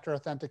multi-factor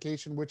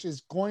authentication, which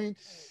is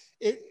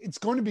it's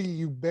going to be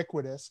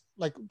ubiquitous.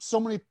 So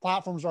many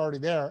platforms are already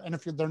there. And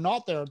if they're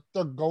not there,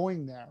 they're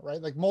going there, right?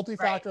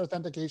 Multi-factor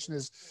authentication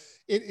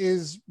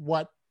is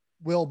what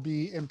will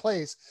be in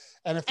place.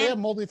 And if they have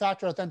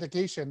multi-factor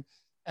authentication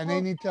and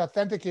they need to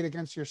authenticate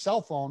against your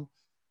cell phone,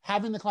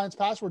 having the client's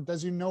password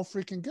does you no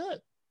freaking good.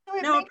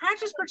 No,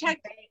 Practice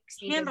Protect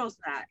handles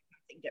that.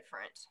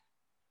 Different.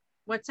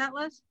 What's that,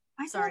 Liz?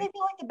 I feel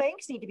like the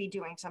banks need to be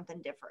doing something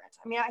different.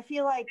 I mean, I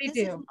feel like this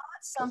is not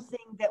something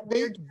that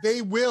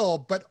they will,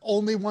 but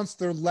only once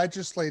they're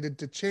legislated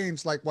to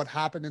change, like what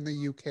happened in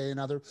the UK and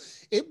other.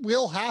 It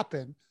will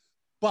happen,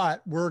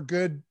 but we're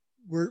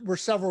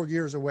several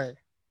years away.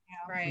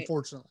 Yeah, right.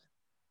 Unfortunately,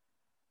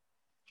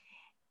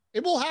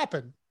 it will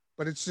happen,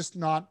 but it's just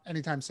not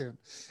anytime soon.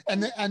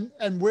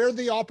 And where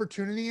the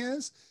opportunity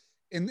is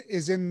in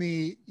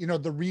the, you know,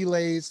 the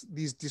relays,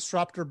 these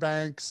disruptor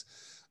banks.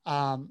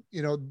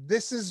 You know,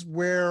 this is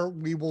where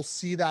we will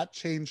see that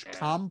change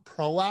come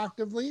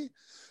proactively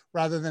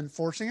rather than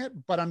forcing it.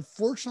 But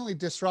unfortunately,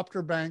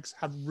 disruptor banks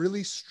have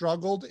really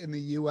struggled in the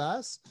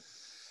US.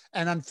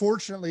 And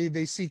unfortunately,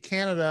 they see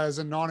Canada as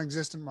a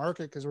non-existent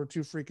market because we're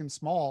too freaking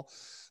small.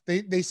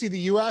 They see the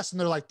US and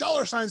they're like,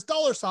 dollar signs.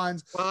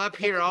 Well, up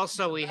here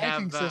also we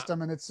have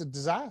system, and it's a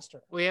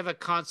disaster. We have a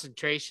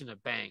concentration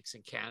of banks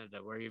in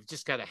Canada where you've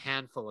just got a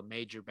handful of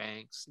major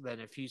banks, then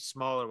a few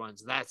smaller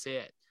ones. That's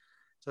it.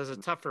 So it's a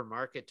tougher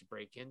market to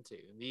break into.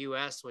 In the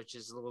US, which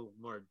is a little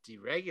more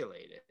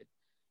deregulated,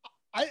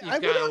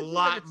 you've got a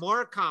lot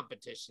more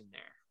competition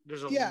there.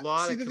 There's a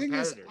lot of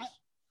competitors.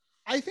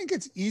 I think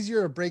it's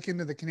easier to break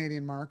into the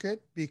Canadian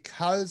market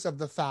because of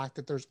the fact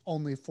that there's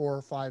only 4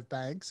 or 5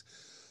 banks.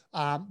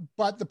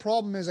 But the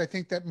problem is, I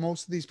think that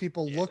most of these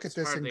people look at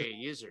this and a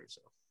user,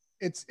 so.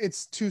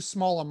 It's too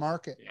small a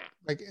market. Yeah.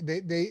 Like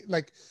they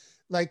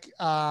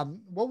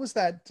what was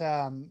that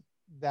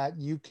that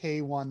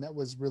UK one that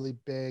was really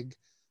big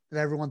that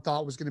everyone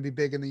thought was going to be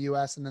big in the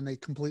US and then they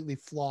completely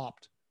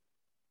flopped?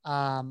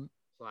 Plaid?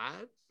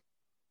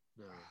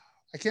 No.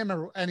 I can't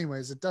remember.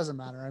 Anyways, it doesn't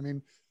matter. I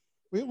mean,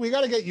 we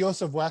got to get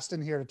Joseph West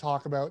in here to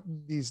talk about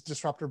these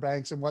disruptor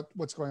banks and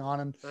what's going on.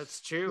 And that's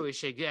true. We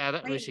should get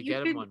it. We should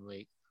get him one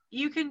week.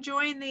 You can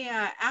join the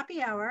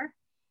Appy Hour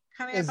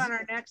coming up on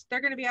our next. They're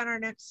going to be on our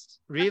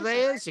next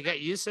relays. You got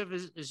Yusuf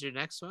is your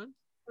next one.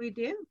 We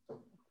do.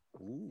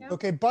 Yep.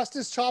 Okay, bust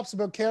his chops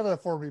about Canada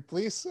for me,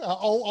 please.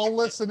 I'll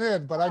listen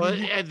in, but I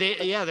mean,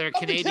 they're a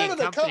Canadian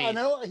company. I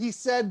know he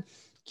said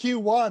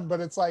Q1, but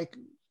it's like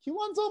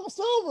Q1's almost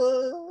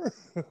over.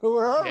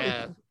 Where are we?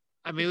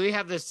 I mean, we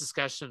have this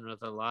discussion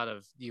with a lot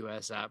of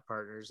U.S. app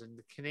partners, and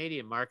the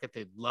Canadian market,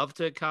 they'd love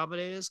to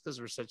accommodate us because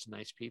we're such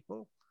nice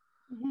people,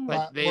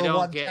 but they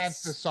don't get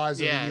the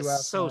size of the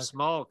U.S. so market.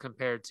 Small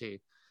compared to.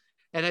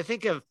 And I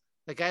think of.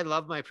 Like, I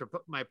love my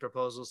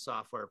proposal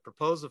software,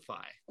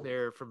 Proposify.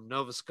 They're from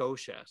Nova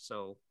Scotia,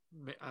 so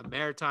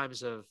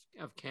Maritimes of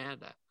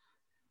Canada.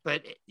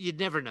 But you'd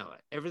never know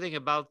it. Everything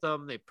about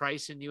them, they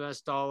price in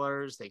US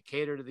dollars. They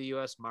cater to the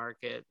US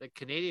market. The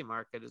Canadian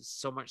market is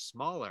so much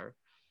smaller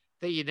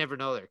that you never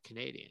know they're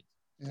Canadian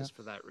just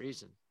for that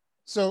reason.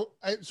 So,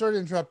 sorry to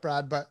interrupt,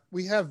 Brad, but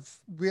we have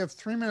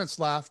 3 minutes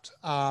left,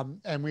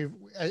 and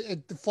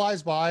it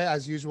flies by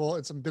as usual.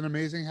 It's been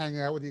amazing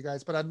hanging out with you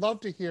guys, but I'd love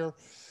to hear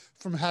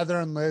from Heather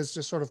and Liz,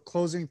 just sort of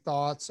closing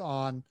thoughts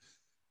on,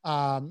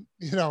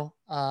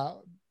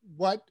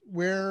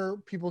 where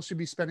people should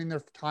be spending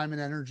their time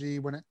and energy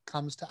when it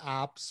comes to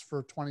apps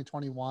for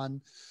 2021.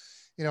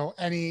 You know,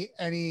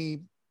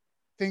 any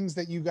things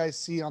that you guys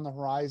see on the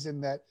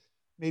horizon that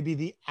maybe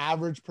the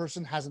average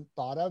person hasn't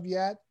thought of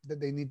yet that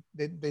they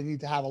need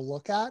to have a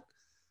look at.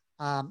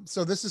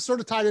 So this is sort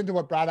of tied into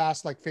what Brad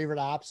asked, like favorite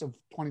apps of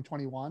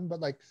 2021,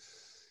 but like,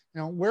 you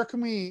know, where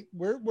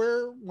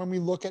when we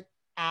look at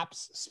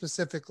apps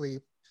specifically,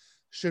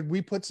 should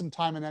we put some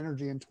time and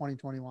energy in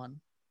 2021?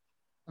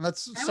 And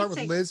let's start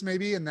with Liz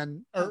maybe, and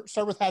then, or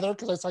start with Heather,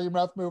 because I saw your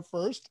mouth move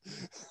first,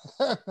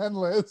 and then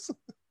Liz.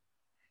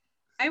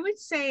 I would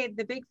say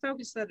the big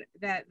focus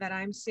that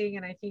I'm seeing,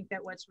 and I think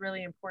that what's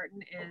really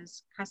important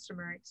is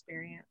customer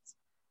experience.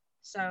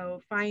 So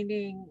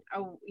finding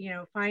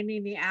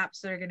the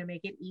apps that are going to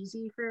make it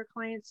easy for your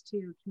clients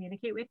to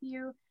communicate with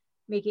you,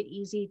 make it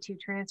easy to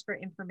transfer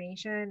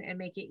information, and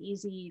make it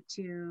easy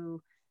to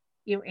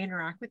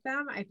interact with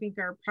them, I think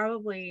are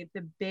probably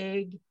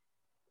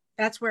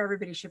that's where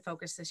everybody should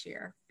focus this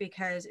year,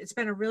 because it's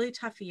been a really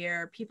tough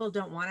year. People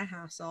don't want to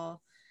hassle.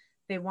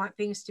 They want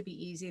things to be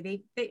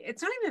easy.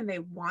 It's not even they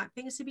want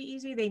things to be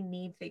easy, they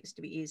need things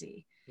to be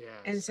easy. Yes.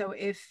 And so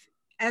if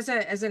as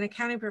an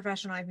accounting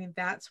professional, I think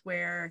that's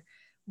where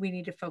we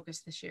need to focus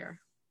this year.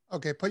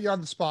 Okay, put you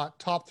on the spot.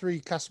 Top 3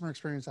 customer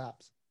experience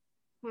apps.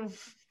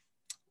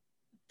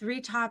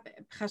 3 top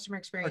customer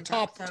experience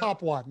apps.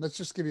 Top 1. Let's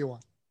just give you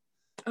one.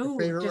 Oh,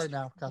 favorite right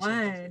now.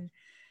 One.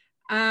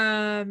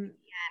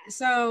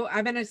 So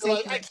I'm gonna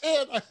say like,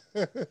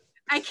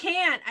 I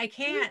can't.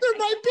 They're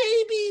my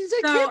babies.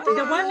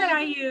 The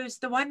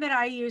one that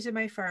I use in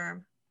my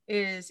firm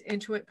is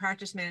Intuit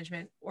Practice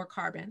Management, or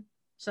Carbon.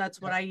 So that's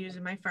what I use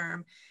in my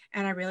firm,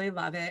 and I really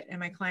love it, and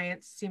my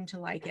clients seem to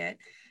like it.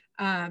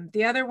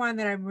 The other one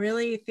that I'm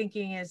really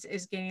thinking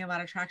is gaining a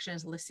lot of traction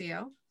is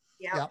Liscio.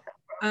 Yeah.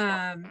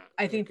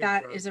 I think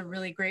that is a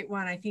really great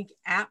one. I think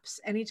apps,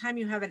 anytime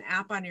you have an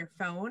app on your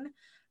phone,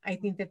 I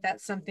think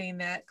that's something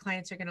that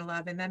clients are going to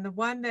love. And then the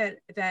one that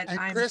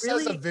Chris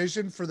has a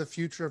vision for the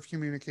future of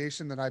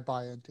communication that I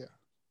buy into.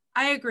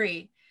 I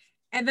agree.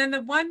 And then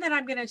the one that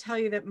I'm going to tell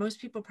you that most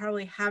people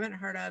probably haven't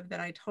heard of that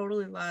I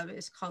totally love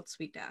is called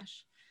Sweet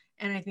Dash.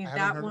 And I think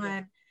that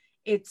one,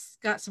 it's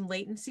got some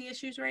latency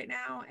issues right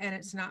now and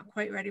it's not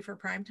quite ready for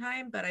prime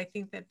time, but I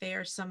think that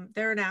they're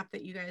an app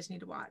that you guys need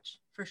to watch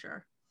for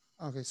sure.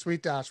 Okay,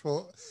 Sweet Dash.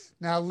 Well,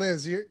 now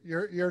Liz,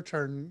 your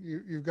turn.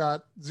 You've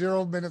got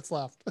 0 minutes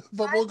left,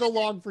 but we'll go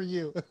long for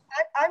you.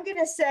 I'm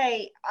gonna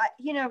say,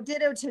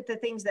 ditto to the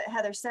things that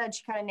Heather said.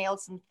 She kind of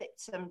nailed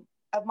some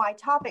of my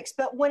topics.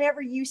 But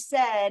whenever you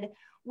said,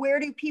 where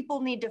do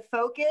people need to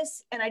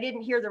focus, and I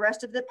didn't hear the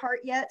rest of the part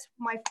yet,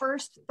 my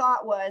first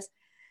thought was,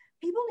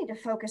 people need to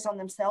focus on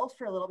themselves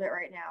for a little bit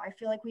right now. I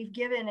feel like we've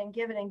given and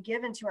given and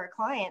given to our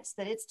clients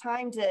that it's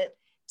time to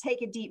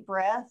take a deep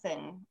breath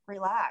and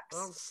relax.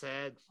 Well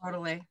said.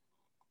 Totally.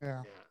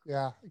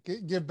 Yeah.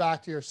 Give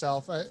back to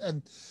yourself.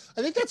 And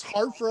I think that's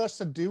hard for us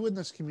to do in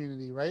this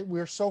community, right?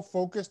 We're so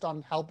focused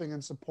on helping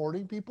and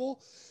supporting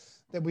people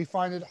that we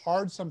find it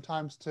hard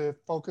sometimes to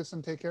focus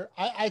and take care.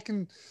 I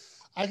can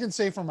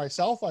say for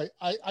myself,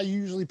 I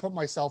usually put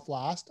myself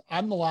last.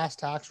 I'm the last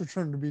tax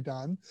return to be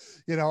done.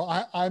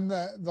 I'm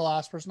the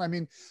last person. I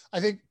mean,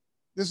 I think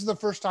this is the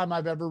first time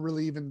I've ever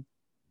really even,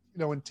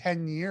 in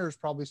 10 years,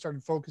 probably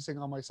started focusing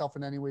on myself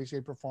in any way,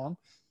 shape, or form.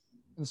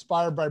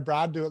 Inspired by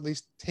Brad to at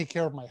least take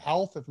care of my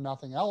health, if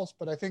nothing else.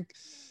 But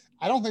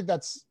I don't think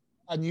that's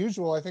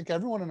unusual. I think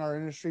everyone in our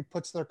industry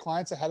puts their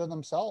clients ahead of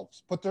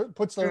themselves,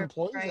 puts their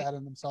employees ahead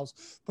of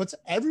themselves, puts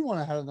everyone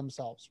ahead of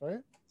themselves,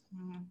 right?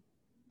 Mm-hmm.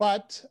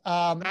 But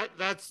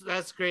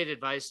that's great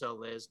advice though,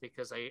 Liz,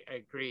 because I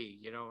agree.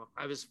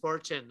 I was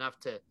fortunate enough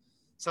to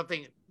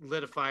something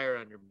lit a fire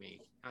under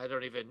me.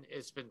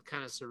 It's been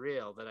kind of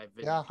surreal that I've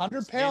been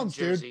 100 pounds,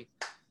 dude.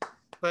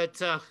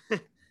 But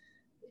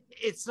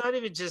it's not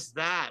even just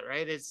that,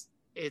 right? It's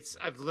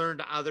I've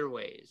learned other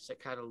ways to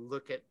kind of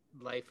look at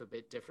life a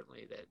bit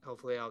differently that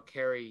hopefully I'll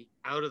carry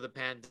out of the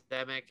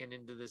pandemic and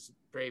into this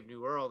brave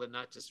new world and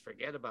not just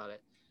forget about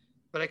it.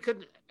 But I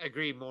couldn't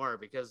agree more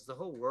because the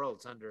whole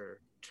world's under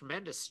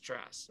tremendous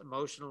stress,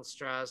 emotional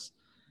stress,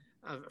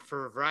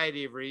 for a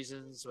variety of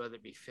reasons, whether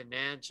it be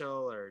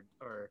financial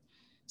or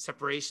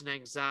separation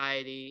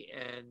anxiety.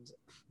 And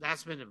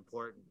that's been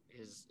important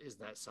is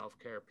that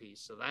self-care piece.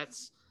 So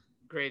that's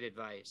great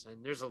advice.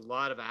 And there's a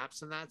lot of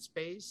apps in that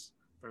space,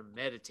 from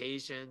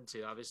meditation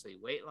to obviously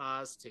weight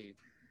loss to,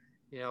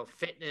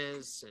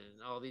 fitness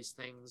and all these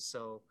things.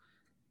 So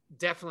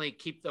definitely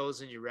keep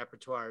those in your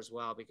repertoire as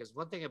well, because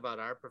one thing about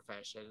our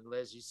profession, and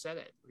Liz, you said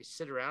it, we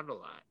sit around a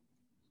lot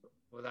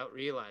without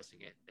realizing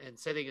it, and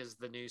sitting is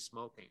the new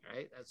smoking,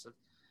 right? That's what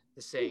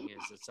the saying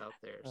is. It's out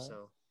there.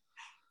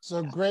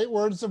 So great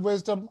words of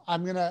wisdom.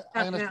 I'm gonna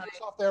finish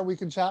off there. We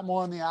can chat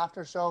more on the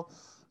after show,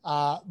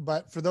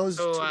 but for those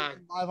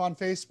live on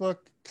Facebook,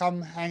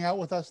 come hang out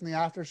with us in the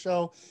after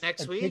show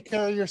next week. Take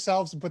care of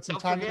yourselves and put some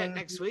time in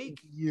next week.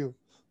 You.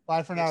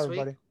 Bye for now,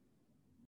 everybody.